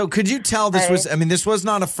off-putting. So could you tell this was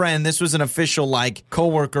not a friend. This was an official, like,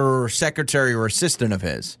 coworker or secretary or assistant of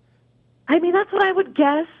his. I mean, that's what I would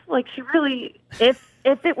guess. Like, she really, if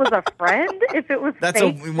it was a friend, if it was That's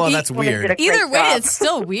fake, that's she would've weird. did a great Either way, job. it's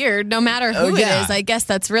still weird, no matter Oh, who yeah. it is. I guess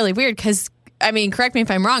that's really weird because, I mean, correct me if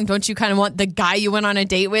I'm wrong. Don't you kind of want the guy you went on a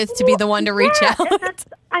date with to be the one to reach Yeah, out?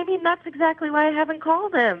 and that's exactly why I haven't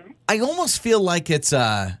called him. I almost feel like it's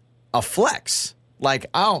a flex. Like,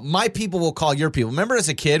 oh, my people will call your people. Remember as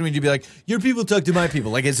a kid when you'd be like, your people talk to my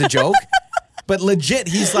people, like it's a joke? But legit,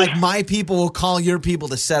 he's like, my people will call your people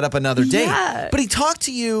to set up another date. Yeah. But he talked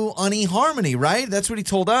to you on eHarmony, right? That's what he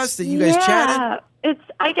told us, that you guys chatted?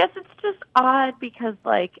 I guess it's just odd because,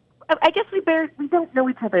 like, I guess we don't know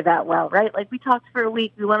each other that well, right? Like, we talked for a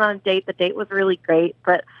week. We went on a date. The date was really great.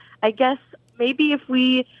 But I guess maybe if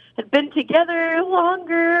we had been together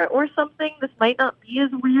longer or something, this might not be as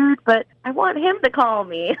weird. But I want him to call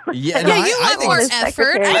me. Yeah, Yeah, you want think more it's-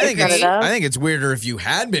 effort. I I think agree. I think it's weirder if you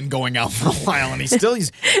had been going out for a while and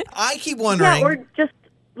he's I keep wondering. Yeah, or just,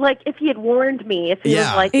 like, if he had warned me. If he Yeah.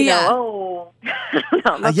 was like, Yeah.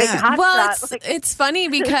 I'm a big hot Well, shot. Like, it's funny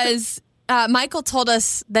because Michael told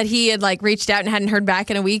us that he had like reached out and hadn't heard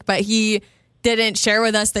back in a week, but he didn't share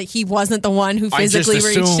with us that he wasn't the one who physically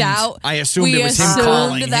reached out. I assumed We it was him assumed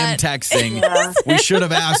calling, that- him texting. We should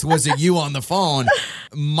have asked, was it you on the phone?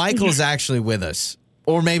 Michael's actually with us.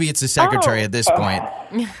 Or maybe it's the secretary at this point.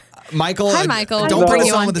 Michael, Hi, Michael. don't We'll put bring us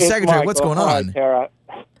you on on. with the secretary. What's going Hi, on? Tara.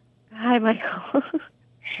 hi, Michael.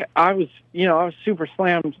 I was super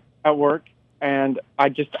slammed at work, and I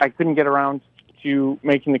couldn't get around to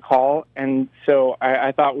making the call, and so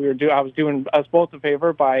I thought I was doing us both a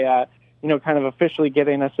favor by kind of officially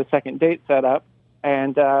getting us a second date set up.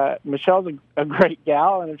 And Michelle's a great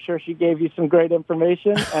gal, and I'm sure she gave you some great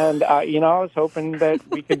information. And I was hoping that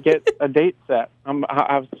we could get a date set.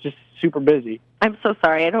 I was just super busy. I'm so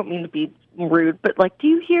sorry. I don't mean to be rude, but do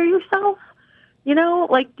you hear yourself? You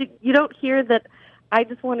don't hear that I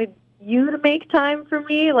just wanted you to make time for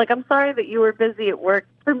me. I'm sorry that you were busy at work.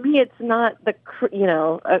 For me, it's not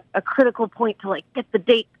a critical point to get the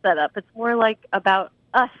date set up. It's more about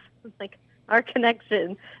us, our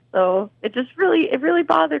connection. So it really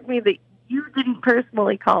bothered me that you didn't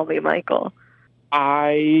personally call me, Michael.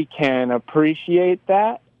 I can appreciate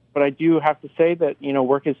that, but I do have to say that,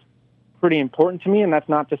 work is pretty important to me, and that's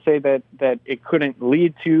not to say that it couldn't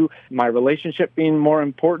lead to my relationship being more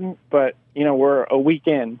important, but, we're a week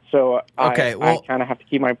in, so I kind of have to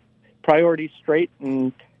keep my priorities straight.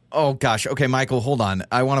 And oh, gosh. Okay, Michael, hold on.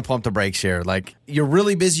 I want to pump the brakes here. You're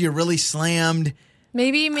really busy, you're really slammed.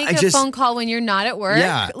 Maybe make a phone call when you're not at work,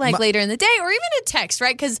 later in the day, or even a text,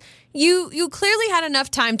 right? Because you clearly had enough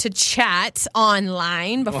time to chat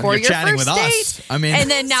online before your chatting first with date. Us. I mean, and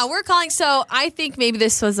then now we're calling. So I think maybe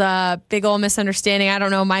this was a big old misunderstanding. I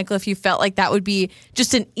don't know, Michael, if you felt like that would be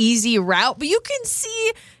just an easy route, but you can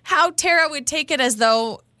see how Tara would take it as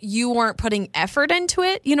though you weren't putting effort into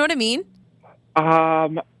it. You know what I mean?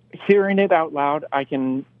 Hearing it out loud, I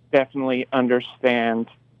can definitely understand.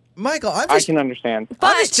 Michael, I can understand.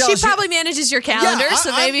 But she probably manages your calendar,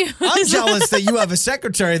 so maybe. I'm jealous that you have a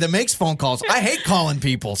secretary that makes phone calls. I hate calling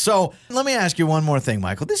people. So let me ask you one more thing,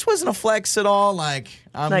 Michael. This wasn't a flex at all. I'm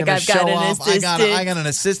going to show off. I got an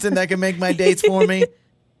assistant that can make my dates for me.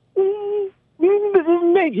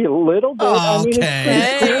 Maybe a little bit.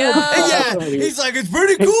 Yeah, he's like, it's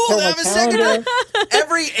pretty cool to have a secretary.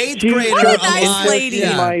 Every eighth grader, what a nice lady.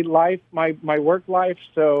 In my life, my work life.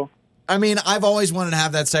 So. I mean, I've always wanted to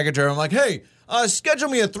have that secretary. I'm like, hey, schedule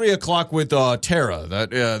me at 3:00 with Tara,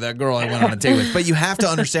 that girl I went on a date with. But you have to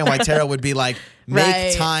understand why Tara would be like,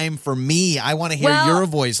 make time for me. I want to hear your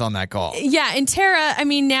voice on that call. Yeah, and Tara, I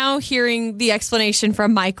mean, now hearing the explanation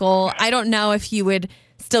from Michael, I don't know if you would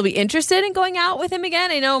still be interested in going out with him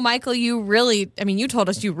again. I know, Michael, you told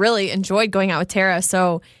us you really enjoyed going out with Tara.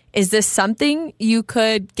 So is this something you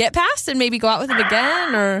could get past and maybe go out with him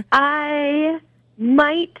again? Or I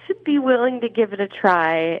might be willing to give it a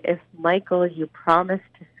try if, Michael, you promise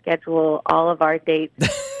to schedule all of our dates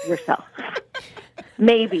yourself.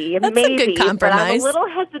 Maybe. That's a good compromise. But I'm a little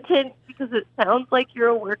hesitant because it sounds like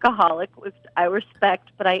you're a workaholic, which I respect,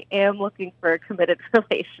 but I am looking for a committed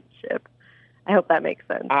relationship. I hope that makes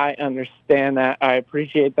sense. I understand that. I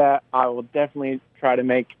appreciate that. I will definitely try to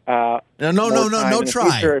make no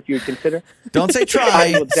try. If you consider. Don't say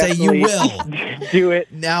try. Say you will. Do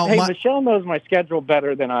it. Now, Michelle knows my schedule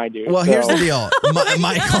better than I do. Well, here's the deal.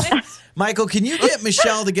 Michael, can you get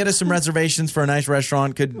Michelle to get us some reservations for a nice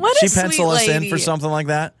restaurant? Could she pencil us in for something like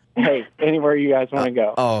that? Hey, anywhere you guys want to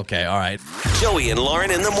go. Oh, okay. All right. Joey and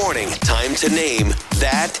Lauren in the morning. Time to name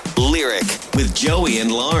that lyric with Joey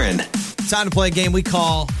and Lauren. Time to play a game we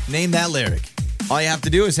call Name That Lyric. All you have to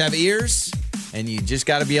do is have ears, and you just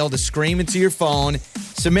got to be able to scream into your phone.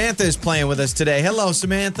 Samantha is playing with us today. Hello,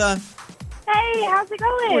 Samantha. Hey, how's it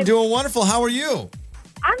going? We're doing wonderful. How are you?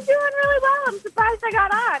 I'm doing really well. I'm surprised I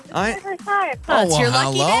got on. This is my first time. It's your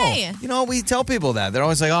lucky day. You know, we tell people that. They're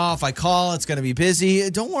always like, oh, if I call, it's going to be busy.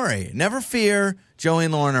 Don't worry. Never fear. Joey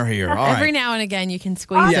and Lauren are here. All right. Every now and again, you can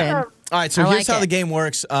squeeze in. All right, so here's how the game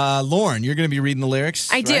works. Lauren, you're going to be reading the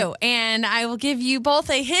lyrics. I do, and I will give you both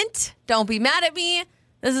a hint. Don't be mad at me.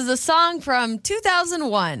 This is a song from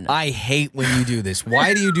 2001. I hate when you do this.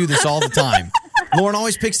 Why do you do this all the time? Lauren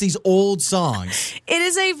always picks these old songs. It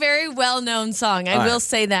is a very well-known song. I will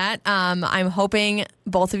say that. I'm hoping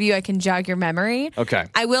both of you, I can jog your memory. Okay.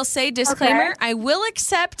 I will say, disclaimer, I will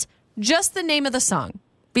accept just the name of the song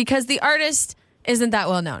because the artist isn't that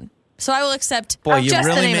well-known. So I will accept just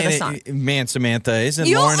the name of the song. Man, Samantha,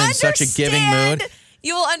 isn't Lauren in such a giving mood?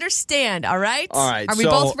 You will understand, all right? All right. Are we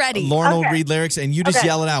both ready? Lauren will read lyrics, and you just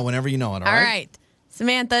yell it out whenever you know it, all right? All right.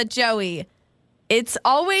 Samantha, Joey, it's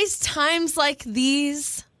always times like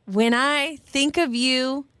these when I think of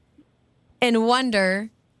you and wonder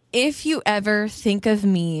if you ever think of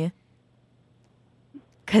me.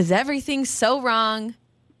 'Cause everything's so wrong,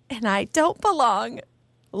 and I don't belong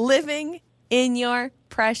living in your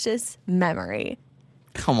precious memory.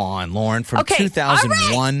 Come on, Lauren, from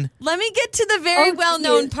 2001. Right. Let me get to the very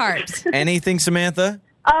well-known part. Anything, Samantha?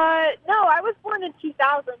 No, I was born in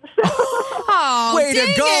 2000. Oh, Way to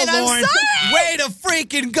dang go, it, I'm Lauren. sorry. Way to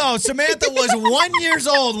freaking go. Samantha was 1 year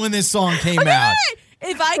old when this song came out.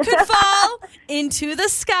 If I could fall into the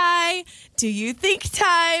sky, do you think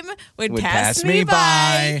time would pass me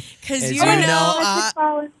by? Because As you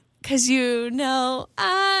know, because I'd walk.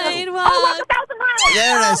 Walk 1,000 miles.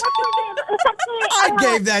 There it is. What's her name? I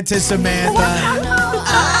gave that to Samantha.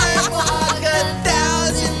 I walk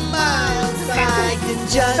 1,000 miles. I can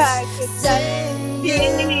just say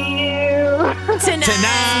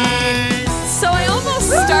tonight. So I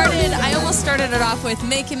almost started it off with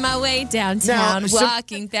making my way downtown,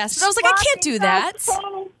 walking fast. But I was like, I can't do that.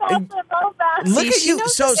 Look at she you.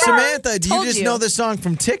 knows So, the song. Samantha, do you Told just you. know the song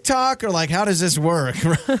from TikTok, or like, how does this work?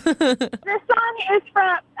 This song is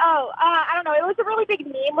from, I don't know. It was a really big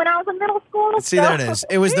meme when I was in middle school. See, there it is.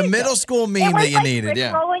 It was the middle school meme that you needed.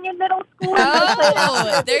 Yeah. Rolling in middle school.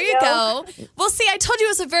 Oh, there you go. Well, see, I told you it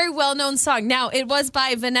was a very well-known song. Now, it was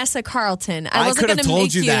by Vanessa Carlton. I wasn't could have gonna told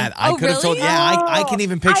make you that. I Oh, could have really? told. Yeah, I can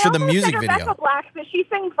even picture the music Rebecca video. Black, but she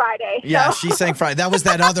sang Friday. So. Yeah, she sang Friday. That was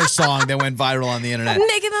that other song that went viral on the internet.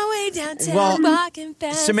 Making my way downtown, Well, walking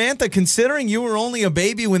fast. Samantha, considering you were only a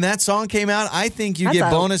baby when that song came out, I think you That's get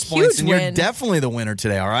a bonus huge points, and you're win. definitely the winner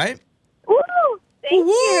today, all right? Woo! Thank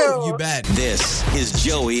you. You bet. This is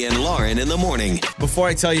Joey and Lauren in the morning. Before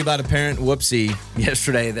I tell you about a parent whoopsie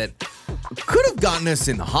yesterday that could have gotten us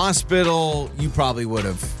in the hospital, you probably would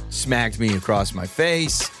have smacked me across my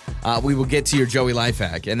face. We will get to your Joey life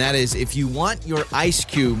hack, and that is if you want your ice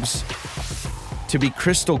cubes to be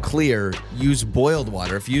crystal clear, use boiled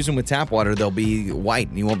water. If you use them with tap water, they'll be white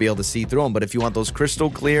and you won't be able to see through them. But if you want those crystal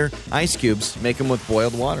clear ice cubes, make them with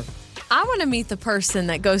boiled water. I want to meet the person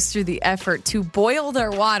that goes through the effort to boil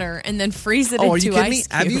their water and then freeze it Oh, are into you kidding ice me? cubes.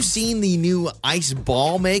 Have you seen the new ice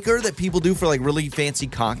ball maker that people do for like really fancy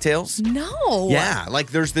cocktails? No. Yeah,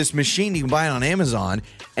 like there's this machine you can buy it on Amazon,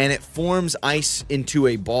 and it forms ice into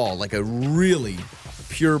a ball, like a really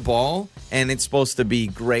pure ball, and it's supposed to be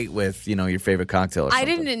great with, you know, your favorite cocktail or I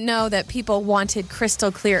something. didn't know that people wanted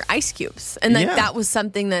crystal clear ice cubes, and that Yeah. that was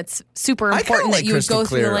something that's super I kinda important like that you would crystal go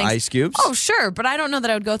through the clear lengths. ice cubes. Oh, sure, but I don't know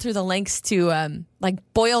that I would go through the lengths to like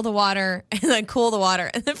boil the water and then cool the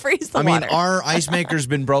water and then freeze the I mean, water. our ice maker's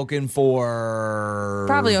been broken for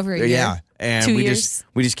Probably over a year. Yeah, and 2 we years.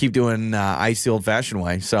 just keep doing ice the old-fashioned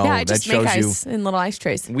way. So yeah, I that just shows make you ice in little ice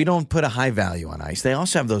trays. we don't put a high value on ice. They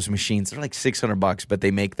also have those machines. They're like $600, but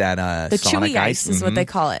they make that The Sonic chewy ice is what Mhm. they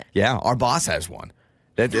call it. Yeah, our boss has one.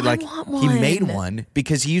 That I like want he made one. one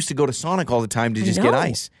because he used to go to Sonic all the time to I just get know.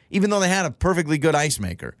 ice, even though they had a perfectly good ice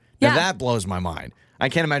maker. Now Yeah. that blows my mind. I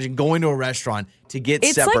can't imagine going to a restaurant to get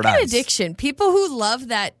It's separate like an ice. addiction. People who love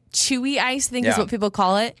that chewy ice, I think is Yeah. what people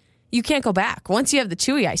call it. You can't go back. Once you have the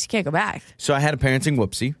chewy ice, you can't go back. So I had a parenting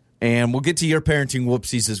whoopsie, and we'll get to your parenting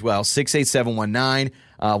whoopsies as well. 68719.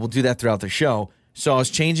 We'll do that throughout the show. So I was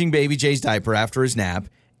changing baby Jay's diaper after his nap,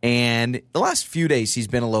 and the last few days he's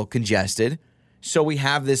been a little congested. So we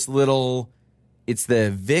have this little, it's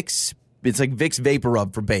the Vicks, it's like Vicks Vapor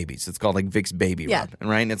Rub for babies. It's called like Vicks Baby Yeah. Rub,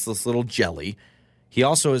 right? And it's this little jelly. He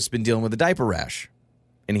also has been dealing with a diaper rash,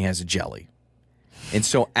 and he has a jelly. And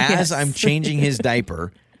so as Yes. I'm changing his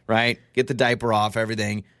diaper, right, get the diaper off,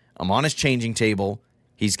 everything, I'm on his changing table.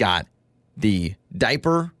 He's got the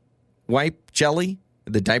diaper wipe jelly,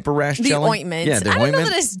 the diaper rash The jelly. ointment. Yeah, the I don't ointment. know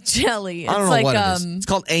that it's jelly. It's I don't know like what it is. It's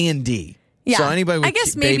called A&D. yeah. So anybody with I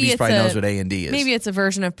guess maybe babies it's probably a, knows what A&D is. Maybe it's a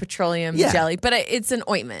version of petroleum Yeah. jelly, but it's an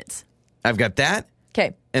ointment. I've got that,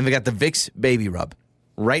 Okay. and we got the Vicks Baby Rub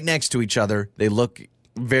right next to each other. They look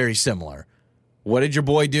very similar. What did your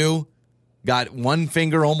boy do? Got one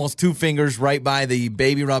finger, almost two fingers, right by the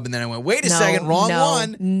baby rub, and then I went, wait a second, wrong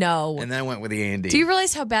one. No. And then I went with the A&D. Do you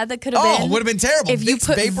realize how bad that could have Oh, been? it would have been terrible. If you Vicks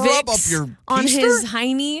put Vapor Rub up Vicks your on keister? his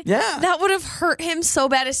hiney. Yeah. That would have hurt him so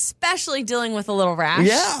bad, especially dealing with a little rash.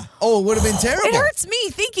 Yeah. Oh, it would have been terrible. It hurts me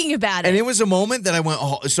thinking about it. And it was a moment that I went,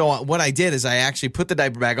 oh, so what I did is I actually put the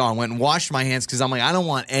diaper back on, went and washed my hands because I'm like, I don't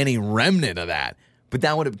want any remnant of that. But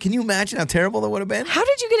that would have, can you imagine how terrible that would have been? How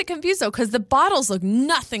did you get it confused, though? Because the bottles look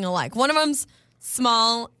nothing alike. One of them's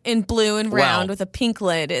small and blue and round Well- with a pink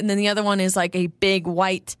lid, and then the other one is like a big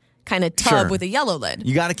white kind of tub Sure. with a yellow lid.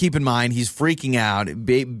 You got to keep in mind, he's freaking out.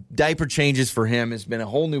 Diaper changes for him has been a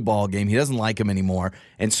whole new ball game. He doesn't like him anymore.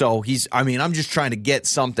 And so I'm just trying to get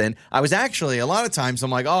something. I was actually, a lot of times,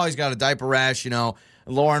 I'm like, oh, he's got a diaper rash,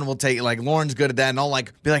 Lauren will take, like, Lauren's good at that. And I'll,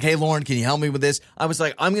 be like, hey, Lauren, can you help me with this? I was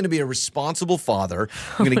like, I'm going to be a responsible father.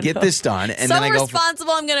 I'm going to get this done. And so then I go,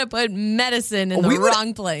 responsible, I'm going to put medicine in We the would-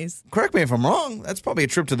 wrong place. correct me if I'm wrong. That's probably a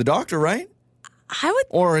trip to the doctor, right? I would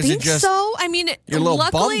Or is it think just so. I mean, your little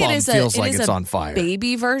luckily bum it is feels a, like it is it's a on fire?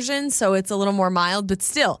 baby version, so it's a little more mild. But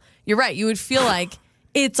still, you're right. You would feel like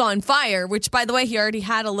it's on fire, which, by the way, he already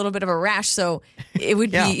had a little bit of a rash, so it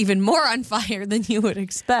would Yeah. be even more on fire than you would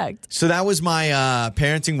expect. So that was my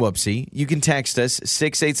parenting whoopsie. You can text us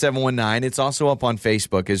 68719. It's also up on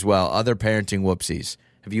Facebook as well. Other parenting whoopsies.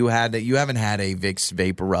 Have you had that? You haven't had a Vicks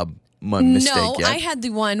vapor rub mistake No, yet? I had the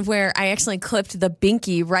one where I actually clipped the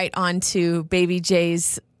binky right onto Baby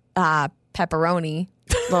J's pepperoni,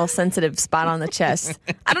 little sensitive spot on the chest.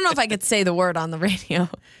 I don't know if I could say the word on the radio.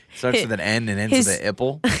 Starts with an N and ends with an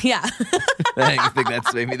ipple. Yeah. I think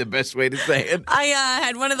that's maybe the best way to say it. I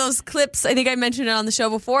had one of those clips. I think I mentioned it on the show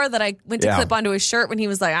before that I went to clip onto his shirt when he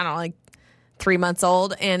was like, I don't know, like 3 months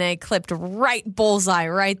old. And I clipped right bullseye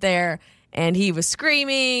right there. And he was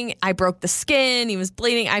screaming. I broke the skin. He was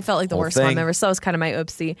bleeding. I felt like the worst one ever. So it was kind of my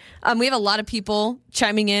oopsie. We have a lot of people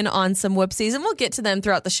chiming in on some whoopsies, and we'll get to them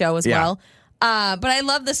throughout the show as well. But I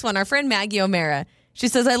love this one. Our friend Maggie O'Mara. She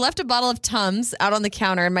says, I left a bottle of Tums out on the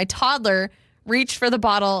counter, and my toddler reached for the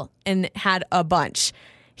bottle and had a bunch.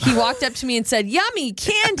 He walked up to me and said, yummy,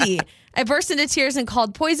 candy. I burst into tears and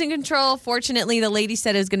called poison control. Fortunately, the lady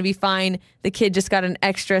said it was going to be fine. The kid just got an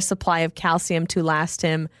extra supply of calcium to last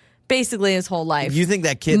him basically his whole life. You think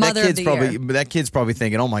that kid's probably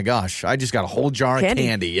thinking, oh my gosh, I just got a whole jar of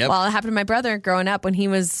candy. Yep. Well, it happened to my brother growing up when he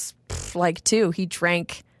was like 2. He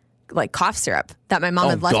drank like cough syrup that my mom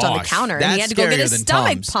had left on the counter, and he had to go get his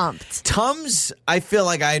stomach pumped. Tums, I feel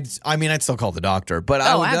like I'd still call the doctor, but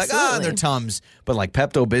I would be like, they're Tums. But like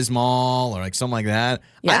Pepto-Bismol or like something like that.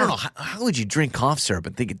 Yeah. I don't know. How would you drink cough syrup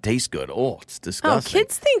and think it tastes good? Oh, it's disgusting. Oh,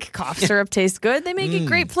 kids think cough syrup tastes good. They make it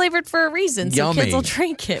grape flavored for a reason, so Yummy. kids will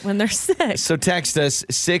drink it when they're sick. So text us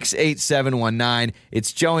 68719.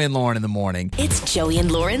 It's Joey and Lauren in the morning. It's Joey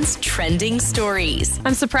and Lauren's trending stories.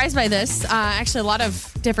 I'm surprised by this. Actually, a lot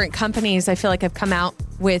of different companies I feel like have come out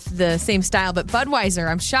with the same style, but Budweiser,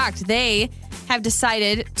 I'm shocked. They have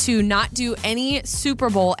decided to not do any Super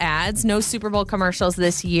Bowl ads, no Super Bowl commercials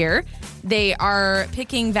this year. They are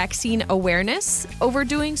picking vaccine awareness over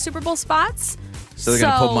doing Super Bowl spots. So they're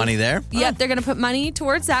going to put money there? Yep, they're going to put money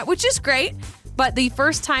towards that, which is great. But the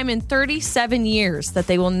first time in 37 years that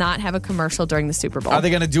they will not have a commercial during the Super Bowl. Are they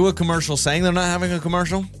going to do a commercial saying they're not having a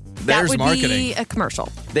commercial? That would marketing. be a commercial.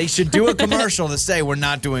 They should do a commercial to say we're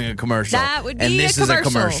not doing a commercial. That would be and this a commercial is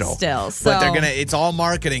a commercial still. So. But they're gonna. It's all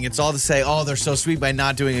marketing. It's all to say, oh, they're so sweet by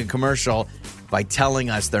not doing a commercial, by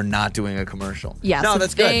telling us they're not doing a commercial. Yeah, no, so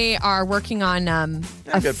that's good. They are working on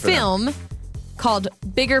a film called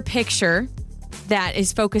Bigger Picture that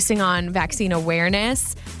is focusing on vaccine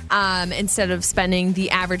awareness instead of spending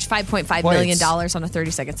the average $5.5 million on a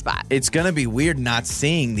 30-second spot. It's going to be weird not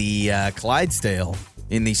seeing the Clydesdale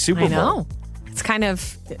in the Super Bowl. I know. It's kind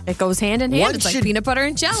of, it goes hand in hand. It's like peanut butter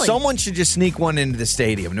and jelly. Someone should just sneak one into the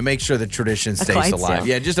stadium to make sure the tradition stays alive.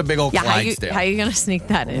 Yeah, just a big old Clydesdale. How are you going to sneak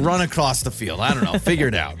that in? Run across the field. I don't know. Figure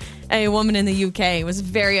it out. A woman in the UK was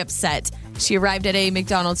very upset. She arrived at a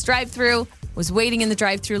McDonald's drive-thru, was waiting in the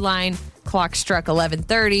drive-thru line. Clock struck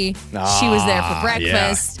 11:30. She was there for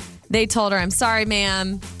breakfast. Yeah. They told her, I'm sorry,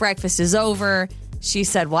 ma'am. Breakfast is over. She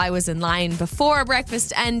said, well, I was in line before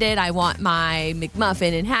breakfast ended. I want my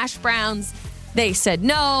McMuffin and hash browns. They said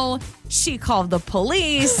no. She called the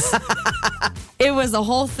police. It was a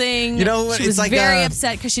whole thing. You know, she was like very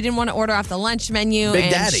upset because she didn't want to order off the lunch menu, Big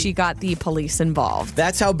and Daddy. she got the police involved.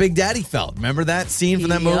 That's how Big Daddy felt. Remember that scene from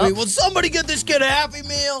that movie? Will somebody get this kid a Happy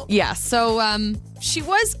Meal? Yeah, so she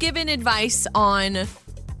was given advice on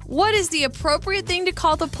what is the appropriate thing to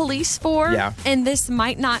call the police for. Yeah. And this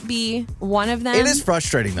might not be one of them. It is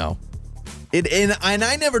frustrating, though. And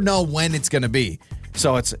I never know when it's going to be.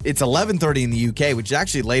 So it's 11:30 in the UK, which is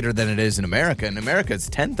actually later than it is in America. In America, it's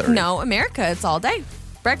 10:30. No, America, it's all day.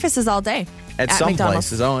 Breakfast is all day. At some McDonald's.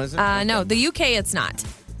 places. Oh, is it? Okay. No, the UK, it's not.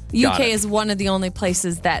 UK is one of the only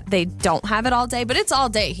places that they don't have it all day, but it's all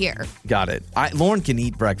day here. Got it. Lauren can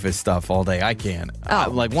eat breakfast stuff all day. I can.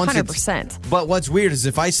 Like once 100%. But what's weird is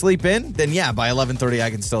if I sleep in, then yeah, by 11:30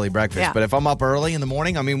 I can still eat breakfast. Yeah. But if I'm up early in the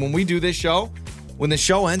morning, I mean, when we do this show, when the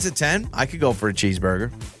show ends at 10, I could go for a cheeseburger.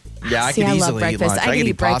 Yeah, I could easily love breakfast. eat lunch. I could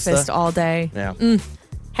eat breakfast pasta all day. Yeah.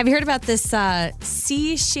 Have you heard about this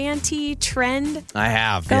sea shanty trend? I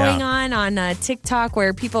have. Going on TikTok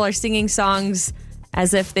where people are singing songs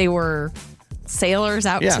as if they were sailors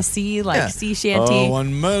out to sea, like sea shanty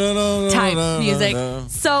type music.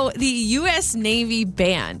 So the U.S. Navy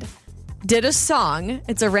band did a song.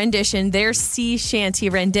 It's a rendition, their sea shanty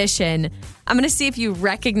rendition. I'm going to see if you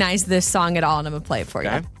recognize this song at all, and I'm going to play it for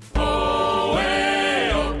you.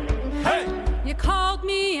 You called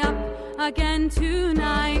me up again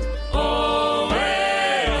tonight. Oh,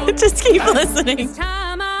 Just keep listening.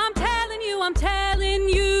 Time, I'm telling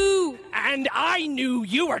you. And I knew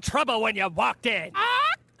you were trouble when you walked in.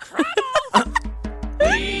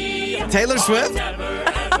 Taylor Swift?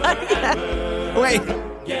 Wait.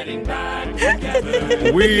 Getting back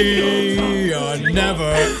together. We are never,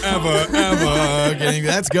 ever, ever getting...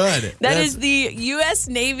 That's good. That is the U.S.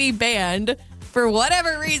 Navy band. For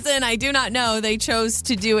whatever reason, I do not know, they chose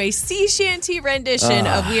to do a sea shanty rendition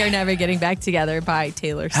of We Are Never Getting Back Together by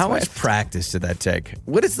Taylor Swift. How much practice did that take?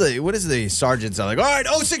 What is the sergeant sound like? All right,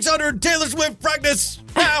 0600 Taylor Swift practice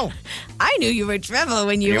now. I knew you were trouble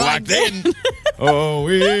when you walked in. Oh,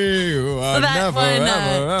 we are So that never, one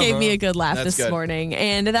ever, gave ever. me a good laugh That's this good. morning.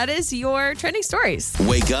 And that is your trending stories.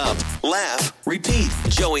 Wake up, laugh, repeat.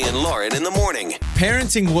 Joey and Lauren in the morning.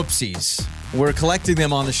 Parenting whoopsies. We're collecting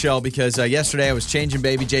them on the show because yesterday I was changing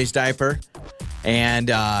baby Jay's diaper, and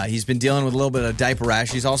he's been dealing with a little bit of diaper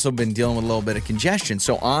rash. He's also been dealing with a little bit of congestion.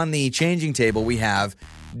 So on the changing table, we have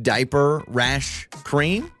diaper rash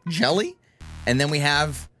cream, jelly, and then we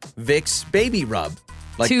have Vicks baby rub.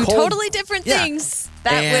 Like Two cold- totally different Yeah. things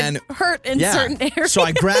that And- would hurt in certain areas. So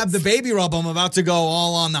I grabbed the baby rub. I'm about to go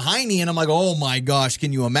all on the hiney, and I'm like, oh my gosh,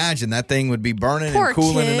 can you imagine? That thing would be burning Poor and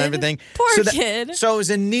cooling kid. and everything. Poor so kid. So it was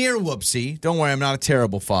a near whoopsie. Don't worry, I'm not a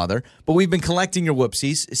terrible father. But we've been collecting your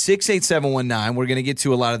whoopsies. 68719. We're going to get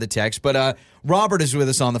to a lot of the text. But Robert is with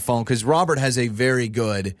us on the phone because Robert has a very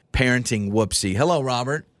good parenting whoopsie. Hello,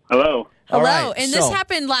 Robert. Hello. Hello. All right, And this so-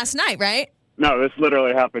 happened last night, right? No, this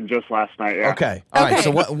literally happened just last night. Yeah. Okay. All right. Okay.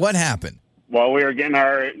 So what happened? Well, we were doing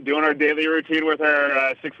our daily routine with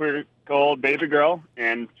our 6-week-old baby girl,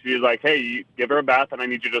 and she was like, "Hey, you give her a bath, and I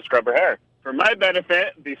need you to scrub her hair." For my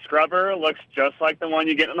benefit, the scrubber looks just like the one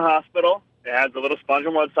you get in the hospital. It has a little sponge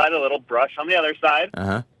on one side, a little brush on the other side.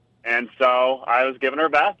 Uh-huh. And so I was giving her a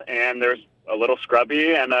bath, and there's a little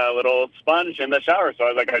scrubby and a little sponge in the shower. So I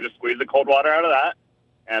was like, I just squeezed the cold water out of that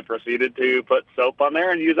and proceeded to put soap on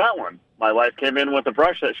there and use that one. My wife came in with a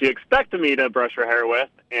brush that she expected me to brush her hair with,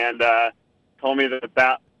 and told me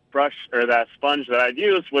that brush or that sponge that I'd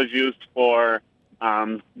used was used for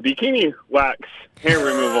bikini wax hair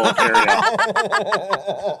removal area.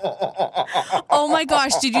 Oh my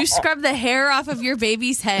gosh, did you scrub the hair off of your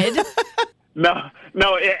baby's head?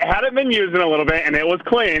 No, it hadn't been used in a little bit, and it was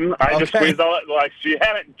clean. I just squeezed all it, like she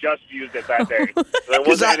hadn't just used it that day. So there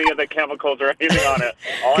wasn't any of the chemicals or anything on it.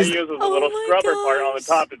 All I used was a little scrubber part on the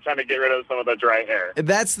top to try to get rid of some of the dry hair.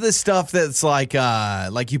 That's the stuff that's like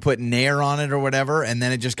you put Nair on it or whatever, and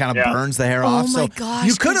then it just kind of burns the hair off. my So gosh,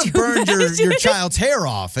 you could could have you burned your imagine? child's hair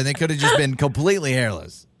off, and it could have just been completely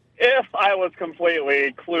hairless. If I was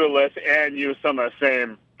completely clueless and used some of the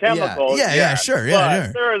same chemicals, Yeah, sure. Yeah, but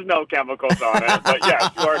sure. there is no chemicals on it. But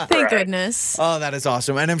yes, you are correct. Thank goodness. Oh, that is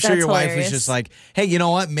awesome. And I'm sure That's your wife hilarious. was just like, hey, you know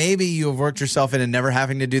what? Maybe you have worked yourself in and never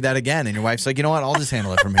having to do that again. And your wife's like, you know what? I'll just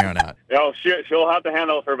handle it from here on out. She'll have to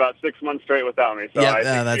handle it for about 6 months straight without me. So Yeah, I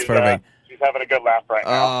think that's she's, perfect. She's having a good laugh right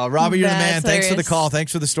now. Robert, you're the man. That's Thanks for the hilarious. call.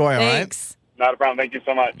 Thanks for the story, all right? Thanks. Not a problem. Thank you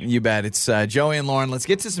so much. You bet. It's Joey and Lauren. Let's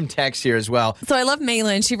get to some text here as well. So I love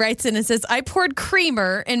Malin. She writes in and says, I poured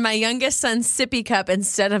creamer in my youngest son's sippy cup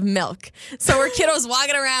instead of milk. So our kiddo's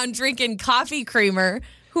walking around drinking coffee creamer.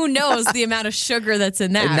 Who knows the amount of sugar that's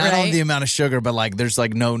in that, Not right? only the amount of sugar, but like there's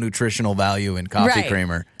like no nutritional value in coffee Right.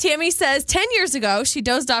 creamer. Tammy says 10 years ago, she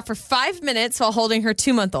dozed off for 5 minutes while holding her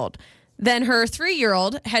 2-month-old. Then her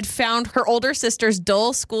 3-year-old had found her older sister's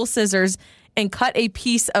dull school scissors and cut a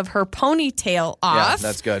piece of her ponytail off. Yeah,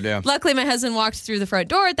 that's good, yeah. Luckily, my husband walked through the front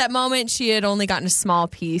door at that moment. She had only gotten a small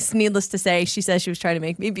piece. Needless to say, she says she was trying to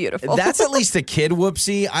make me beautiful. That's at least a kid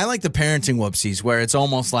whoopsie. I like the parenting whoopsies where it's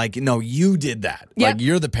almost like, no, you did that. Yep. Like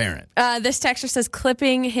you're the parent. This texter says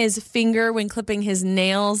clipping his finger when clipping his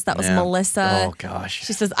nails. That was Yeah. Melissa. Oh, gosh.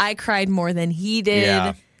 She says, I cried more than he did.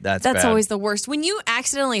 Yeah, that's bad. always the worst. When you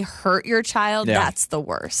accidentally hurt your child, Yeah. that's the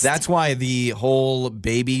worst. That's why the whole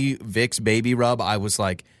Vicks baby rub, I was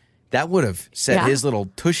like, that would have set Yeah. his little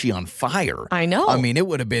tushy on fire. I know. I mean, it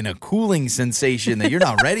would have been a cooling sensation that you're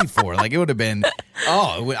not ready for. Like, it would have been, we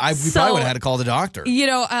probably would have had to call the doctor. You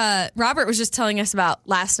know, Robert was just telling us about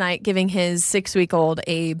last night giving his 6-week-old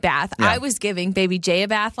a bath. Yeah. I was giving baby Jay a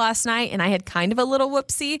bath last night, and I had kind of a little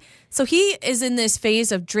whoopsie. So he is in this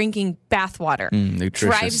phase of drinking bath water. Nutritious.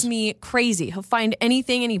 Drives me crazy. He'll find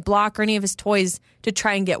anything, any block or any of his toys to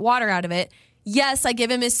try and get water out of it. Yes, I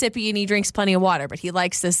give him his sippy and he drinks plenty of water, but he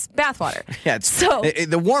likes this bath water. Yeah,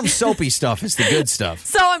 the warm soapy stuff is the good stuff.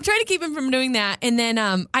 So I'm trying to keep him from doing that. And then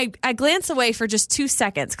I glance away for just 2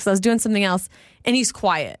 seconds because I was doing something else, and he's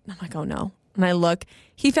quiet. I'm like, oh no. And I look.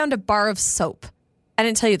 He found a bar of soap. I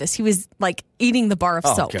didn't tell you this. He was like eating the bar of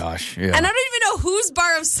soap. Oh, gosh. Yeah. And I don't even know whose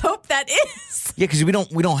bar of soap that is. Yeah, because we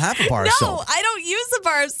don't have a bar of soap. No, I don't use the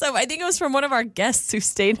bar of soap. I think it was from one of our guests who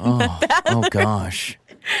stayed in the bathroom. Oh, gosh.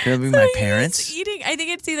 Could it be my parents? I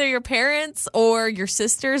think it's either your parents or your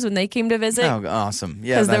sisters when they came to visit. Oh, awesome.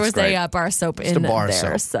 Yeah, because that's there was great. a bar of soap Just in a bar of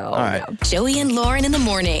there. soap. So, all right. yeah. Joey and Lauren in the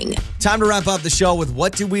morning. Time to wrap up the show with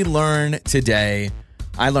what did we learn today?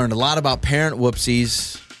 I learned a lot about parent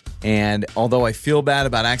whoopsies, and although I feel bad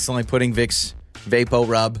about accidentally putting Vicks Vapo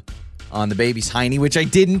Rub on the baby's hiney, which I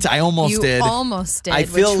didn't. I almost did. You almost did. I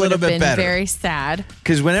feel which a little would have bit been better. Very sad.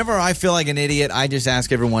 Because whenever I feel like an idiot, I just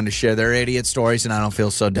ask everyone to share their idiot stories, and I don't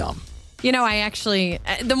feel so dumb. You know, I actually,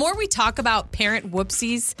 the more we talk about parent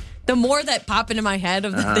whoopsies, the more that pop into my head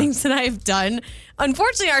of the things that I've done.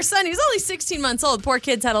 Unfortunately, our son, he's only 16 months old. Poor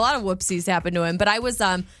kid's had a lot of whoopsies happen to him. But I was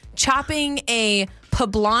chopping a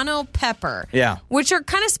poblano pepper. Yeah. Which are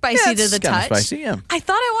kind of spicy to the touch. Spicy, yeah. I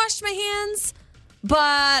thought I washed my hands,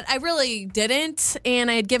 but I really didn't.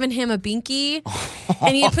 And I had given him a binky.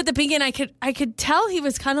 And he had put the binky in. I could tell he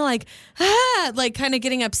was kind of like kind of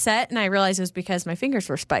getting upset. And I realized it was because my fingers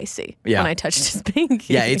were spicy when I touched his binky.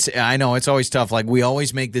 Yeah, I know. It's always tough. Like, we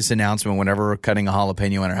always make this announcement whenever we're cutting a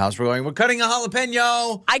jalapeno in our house. We're going, we're cutting a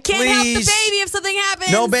jalapeno. I can't help the Please. baby if something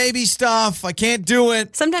happens. No baby stuff. I can't do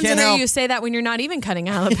it. Sometimes can't I hear help. you say that when you're not even cutting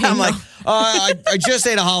a jalapeno. I'm like, I just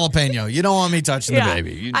ate a jalapeno. You don't want me touching the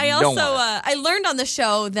baby. You I don't also want it. I learned on the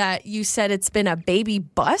show that you said it's been a baby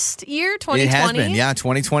bust year, 2020. It has been, yeah.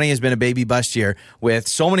 2020 has been a baby bust year with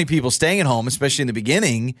so many people staying at home, especially in the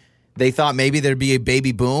beginning. They thought maybe there'd be a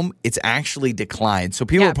baby boom. It's actually declined. So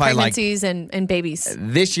people are probably like, pregnancies and babies.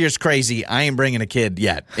 this year's crazy. I ain't bringing a kid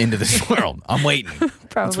yet into this world. I'm waiting.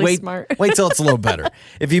 Probably smart. Wait till it's a little better.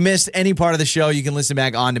 If you missed any part of the show, you can listen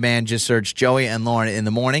back on demand. Just search Joey and Lauren in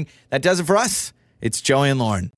the morning. That does it for us. It's Joey and Lauren.